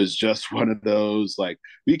 It was just one of those, like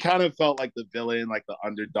we kind of felt like the villain, like the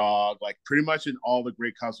underdog, like pretty much in all the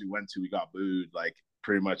Great Cups we went to, we got booed. Like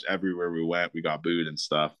pretty much everywhere we went, we got booed and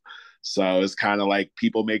stuff. So it's kind of like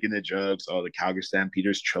people making the jokes, oh, the Calgary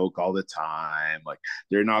Stampeders choke all the time. Like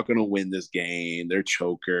they're not going to win this game. They're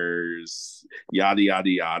chokers, yada, yada,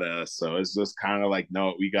 yada. So it's just kind of like,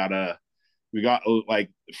 no, we got like,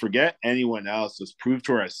 forget anyone else. Just prove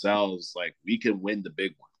to ourselves, like, we can win the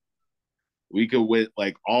big one. We could win,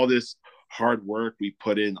 like, all this hard work we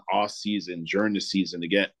put in off season, during the season to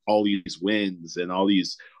get all these wins and all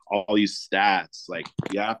these stats. Like,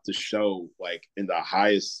 you have to show, like, in the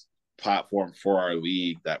highest platform for our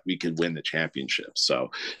league that we could win the championship. So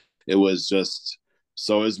it was just,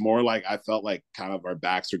 so it's more like I felt like kind of our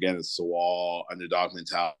backs are against the wall, underdog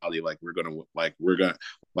mentality. Like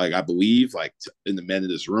like I believe like in the men in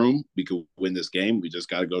this room, we could win this game. We just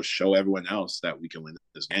got to go show everyone else that we can win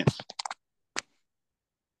this game.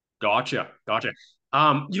 Gotcha. Gotcha.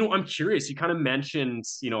 I'm curious. You kind of mentioned,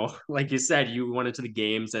 like you said, you went into the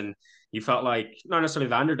games and you felt like not necessarily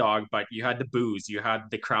the underdog, but you had the booze, you had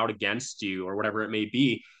the crowd against you, or whatever it may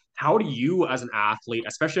be. How do you, as an athlete,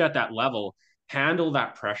 especially at that level, handle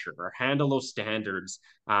that pressure or handle those standards,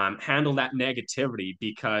 handle that negativity?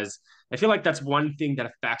 Because I feel like that's one thing that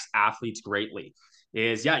affects athletes greatly.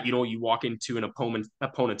 Is yeah, you walk into an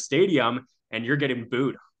opponent stadium and you're getting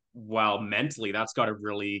booed, well, mentally, that's got to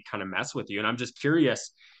really kind of mess with you. And I'm just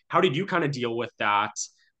curious, how did you kind of deal with that?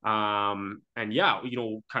 And yeah,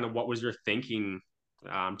 kind of what was your thinking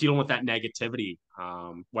dealing with that negativity,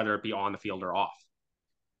 whether it be on the field or off?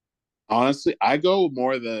 Honestly, I go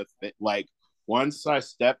more like once I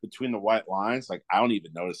step between the white lines, like I don't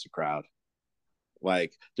even notice the crowd.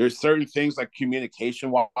 Like there's certain things like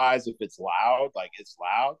communication wise, if it's loud, like it's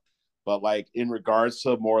loud. But like in regards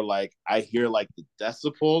to more like I hear like the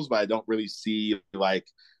decibels, but I don't really see like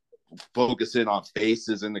focusing on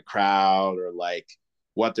faces in the crowd or like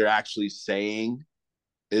what they're actually saying.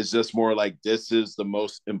 Is just more like this is the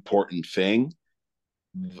most important thing.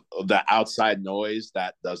 The outside noise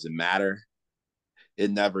that doesn't matter.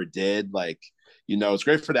 It never did. Like, it's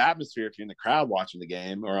great for the atmosphere if you're in the crowd watching the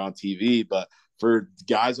game or on TV, but for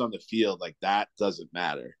guys on the field, like that doesn't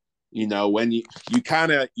matter. When you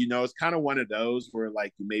kind of, it's kind of one of those where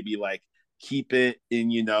like you maybe like keep it in,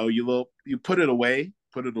 you put it away,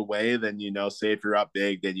 then say if you're up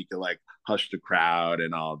big, then you can like hush the crowd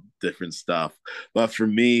and all different stuff. But for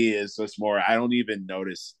me, it's just more I don't even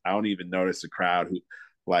notice the crowd who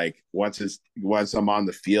like once I'm on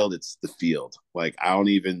the field, it's the field. Like I don't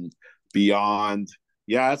even beyond.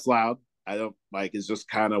 Yeah, it's loud. I don't like. It's just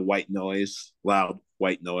kind of white noise, loud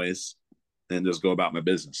white noise, and just go about my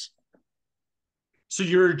business. So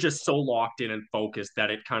you're just so locked in and focused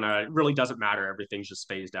that it kind of really doesn't matter. Everything's just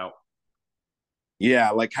phased out.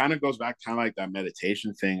 Yeah, like kind of goes back kind of like that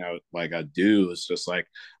meditation thing I do. It's just like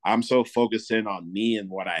I'm so focused in on me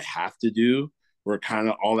and what I have to do, where kind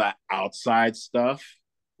of all that outside stuff,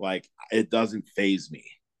 like it doesn't phase me.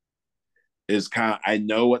 Is kind of I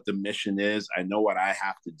know what the mission is. I know what I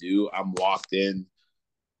have to do. I'm locked in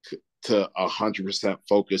to 100%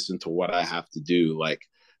 focus into what I have to do. Like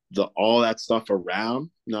the all that stuff around,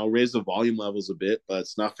 raise the volume levels a bit, but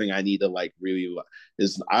it's nothing I need to like really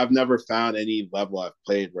is I've never found any level I've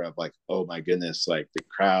played where I'm like, oh my goodness, like the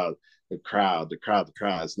crowd, the crowd, the crowd, the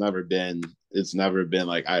crowd. It's never been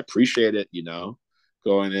like I appreciate it,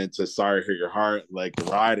 going into Sorry Hurt Your Heart, like the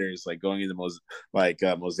Riders, like going into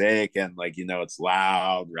Mosaic and like, it's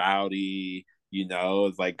loud, rowdy,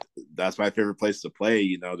 it's like that's my favorite place to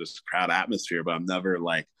play, just crowd atmosphere. But I'm never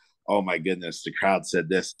like, oh my goodness, the crowd said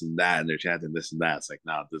this and that and they're chanting this and that. It's like,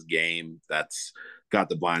 no, this game that's got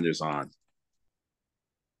the blinders on.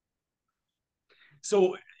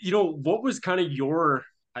 So, what was kind of your,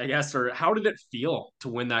 I guess, or how did it feel to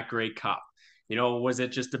win that Grey Cup? Was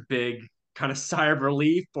it just a big kind of sigh of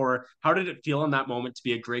relief, or how did it feel in that moment to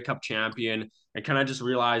be a Grey Cup champion and kind of just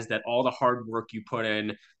realize that all the hard work you put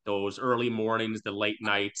in, those early mornings, the late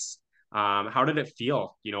nights, how did it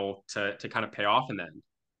feel, to kind of pay off in the end?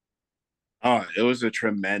 Oh, it was a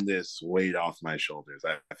tremendous weight off my shoulders.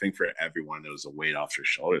 I think for everyone, it was a weight off your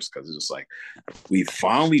shoulders because it's just like, we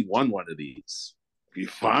finally won one of these. We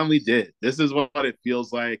finally did. This is what it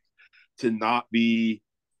feels like to not be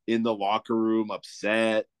in the locker room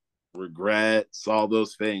upset, regrets, all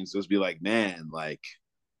those things. Just be like, man, like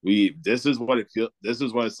this is what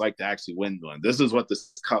it's like to actually win one. This is what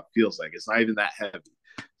this cup feels like. It's not even that heavy.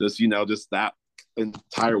 Just that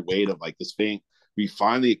entire weight of like this thing. We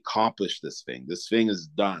finally accomplished this thing. This thing is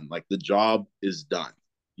done. Like the job is done.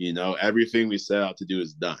 Everything we set out to do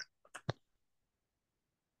is done.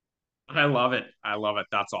 I love it. I love it.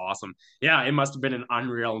 That's awesome. Yeah, it must have been an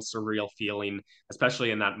unreal and surreal feeling,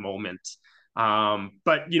 especially in that moment.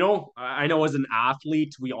 But I know as an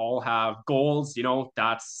athlete, we all have goals.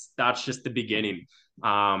 That's just the beginning.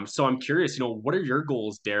 So I'm curious. What are your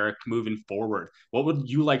goals, Derek, moving forward? What would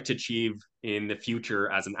you like to achieve in the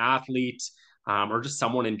future as an athlete, or just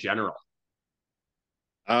someone in general?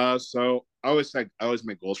 So I always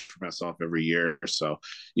make goals for myself every year. So,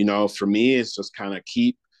 for me, it's just kind of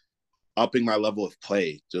keep upping my level of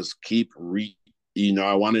play. Just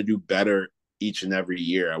I want to do better each and every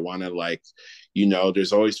year. I want to like,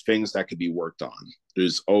 there's always things that could be worked on.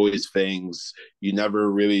 There's always things you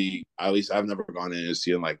never really, at least I've never gone in and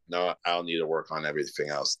seen like, no, I don't need to work on everything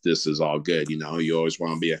else. This is all good. You always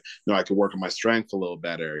want to be, I could work on my strength a little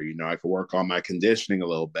better. I could work on my conditioning a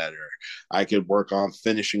little better. I could work on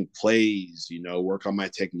finishing plays, work on my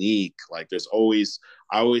technique. Like I always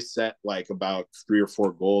set like about 3 or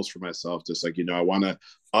 4 goals for myself. Just like, I want to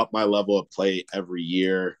up my level of play every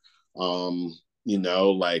year.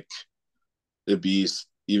 Like it'd be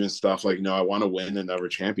even stuff like, I want to win another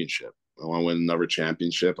championship. I want to win another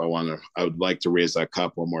championship. I would like to raise that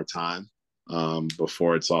cup one more time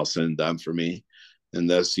before it's all said and done for me. And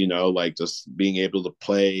that's, like just being able to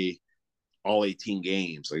play all 18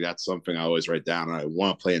 games. Like that's something I always write down. I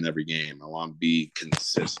want to play in every game. I want to be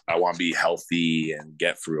consistent. I want to be healthy and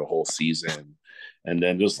get through a whole season. And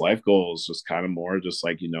then just life goals, just kind of more just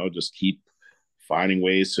like, just keep finding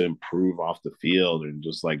ways to improve off the field and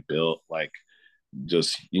just like build like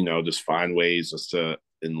just just find ways just to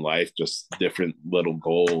in life, just different little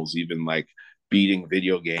goals, even like beating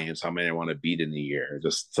video games, how many I want to beat in a year,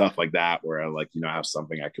 just stuff like that where I like I have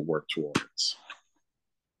something I can work towards.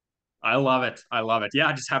 I love it. I love it.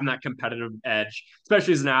 Yeah, just having that competitive edge,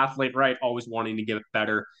 especially as an athlete, right? Always wanting to get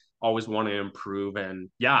better, always wanting to improve. And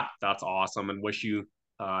yeah, that's awesome. And wish you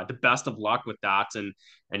the best of luck with that and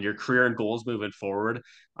your career and goals moving forward.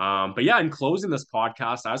 But yeah, in closing this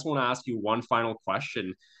podcast, I just want to ask you one final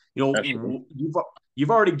question. Sure. You've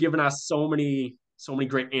already given us so many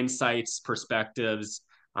great insights, perspectives,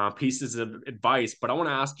 pieces of advice. But I want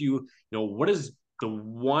to ask you, what is the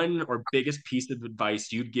one or biggest piece of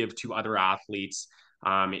advice you'd give to other athletes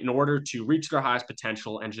in order to reach their highest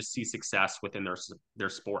potential and just see success within their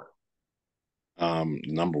sport?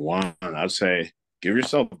 Number one, I'd say give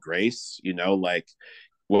yourself grace, like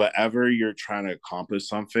whatever you're trying to accomplish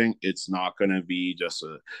something, it's not going to be just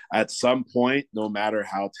at some point, no matter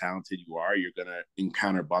how talented you are, you're going to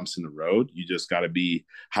encounter bumps in the road. You just got to be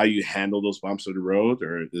how you handle those bumps in the road,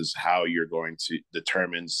 or is how you're going to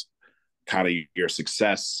determines kind of your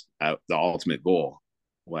success at the ultimate goal.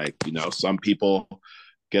 Like, some people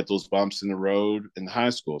get those bumps in the road in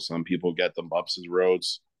high school. Some people get them bumps in the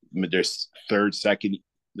roads their second,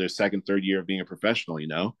 third year of being a professional.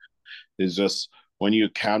 It's just when you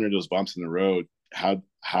encounter those bumps in the road, how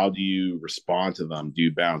do you respond to them? Do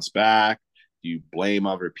you bounce back? Do you blame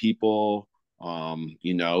other people?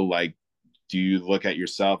 Like, do you look at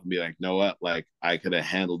yourself and be like, know what, like I could have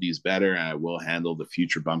handled these better, and I will handle the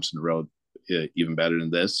future bumps in the road even better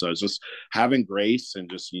than this. So it's just having grace and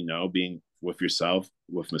just being with yourself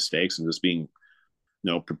with mistakes, and just being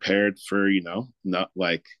prepared for not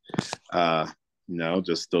like uh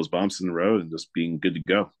just those bumps in the road, and just being good to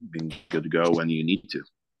go when you need to.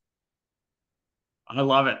 I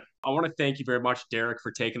love it. I want to thank you very much, Derek,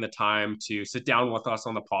 for taking the time to sit down with us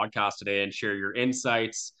on the podcast today and share your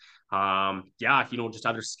insights. Yeah, just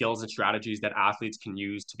other skills and strategies that athletes can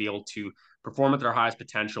use to be able to perform at their highest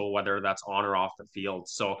potential, whether that's on or off the field.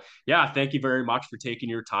 So, yeah, thank you very much for taking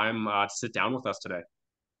your time to sit down with us today.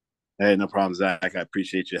 Hey, no problem, Zach. I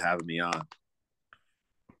appreciate you having me on.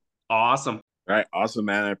 Awesome. All right, awesome,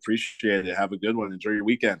 man. I appreciate it. Have a good one. Enjoy your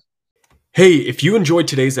weekend. Hey, if you enjoyed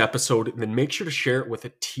today's episode, then make sure to share it with a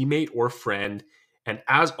teammate or friend. And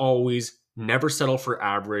as always, never settle for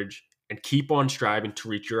average and keep on striving to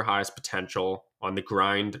reach your highest potential on the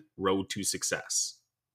grind road to success.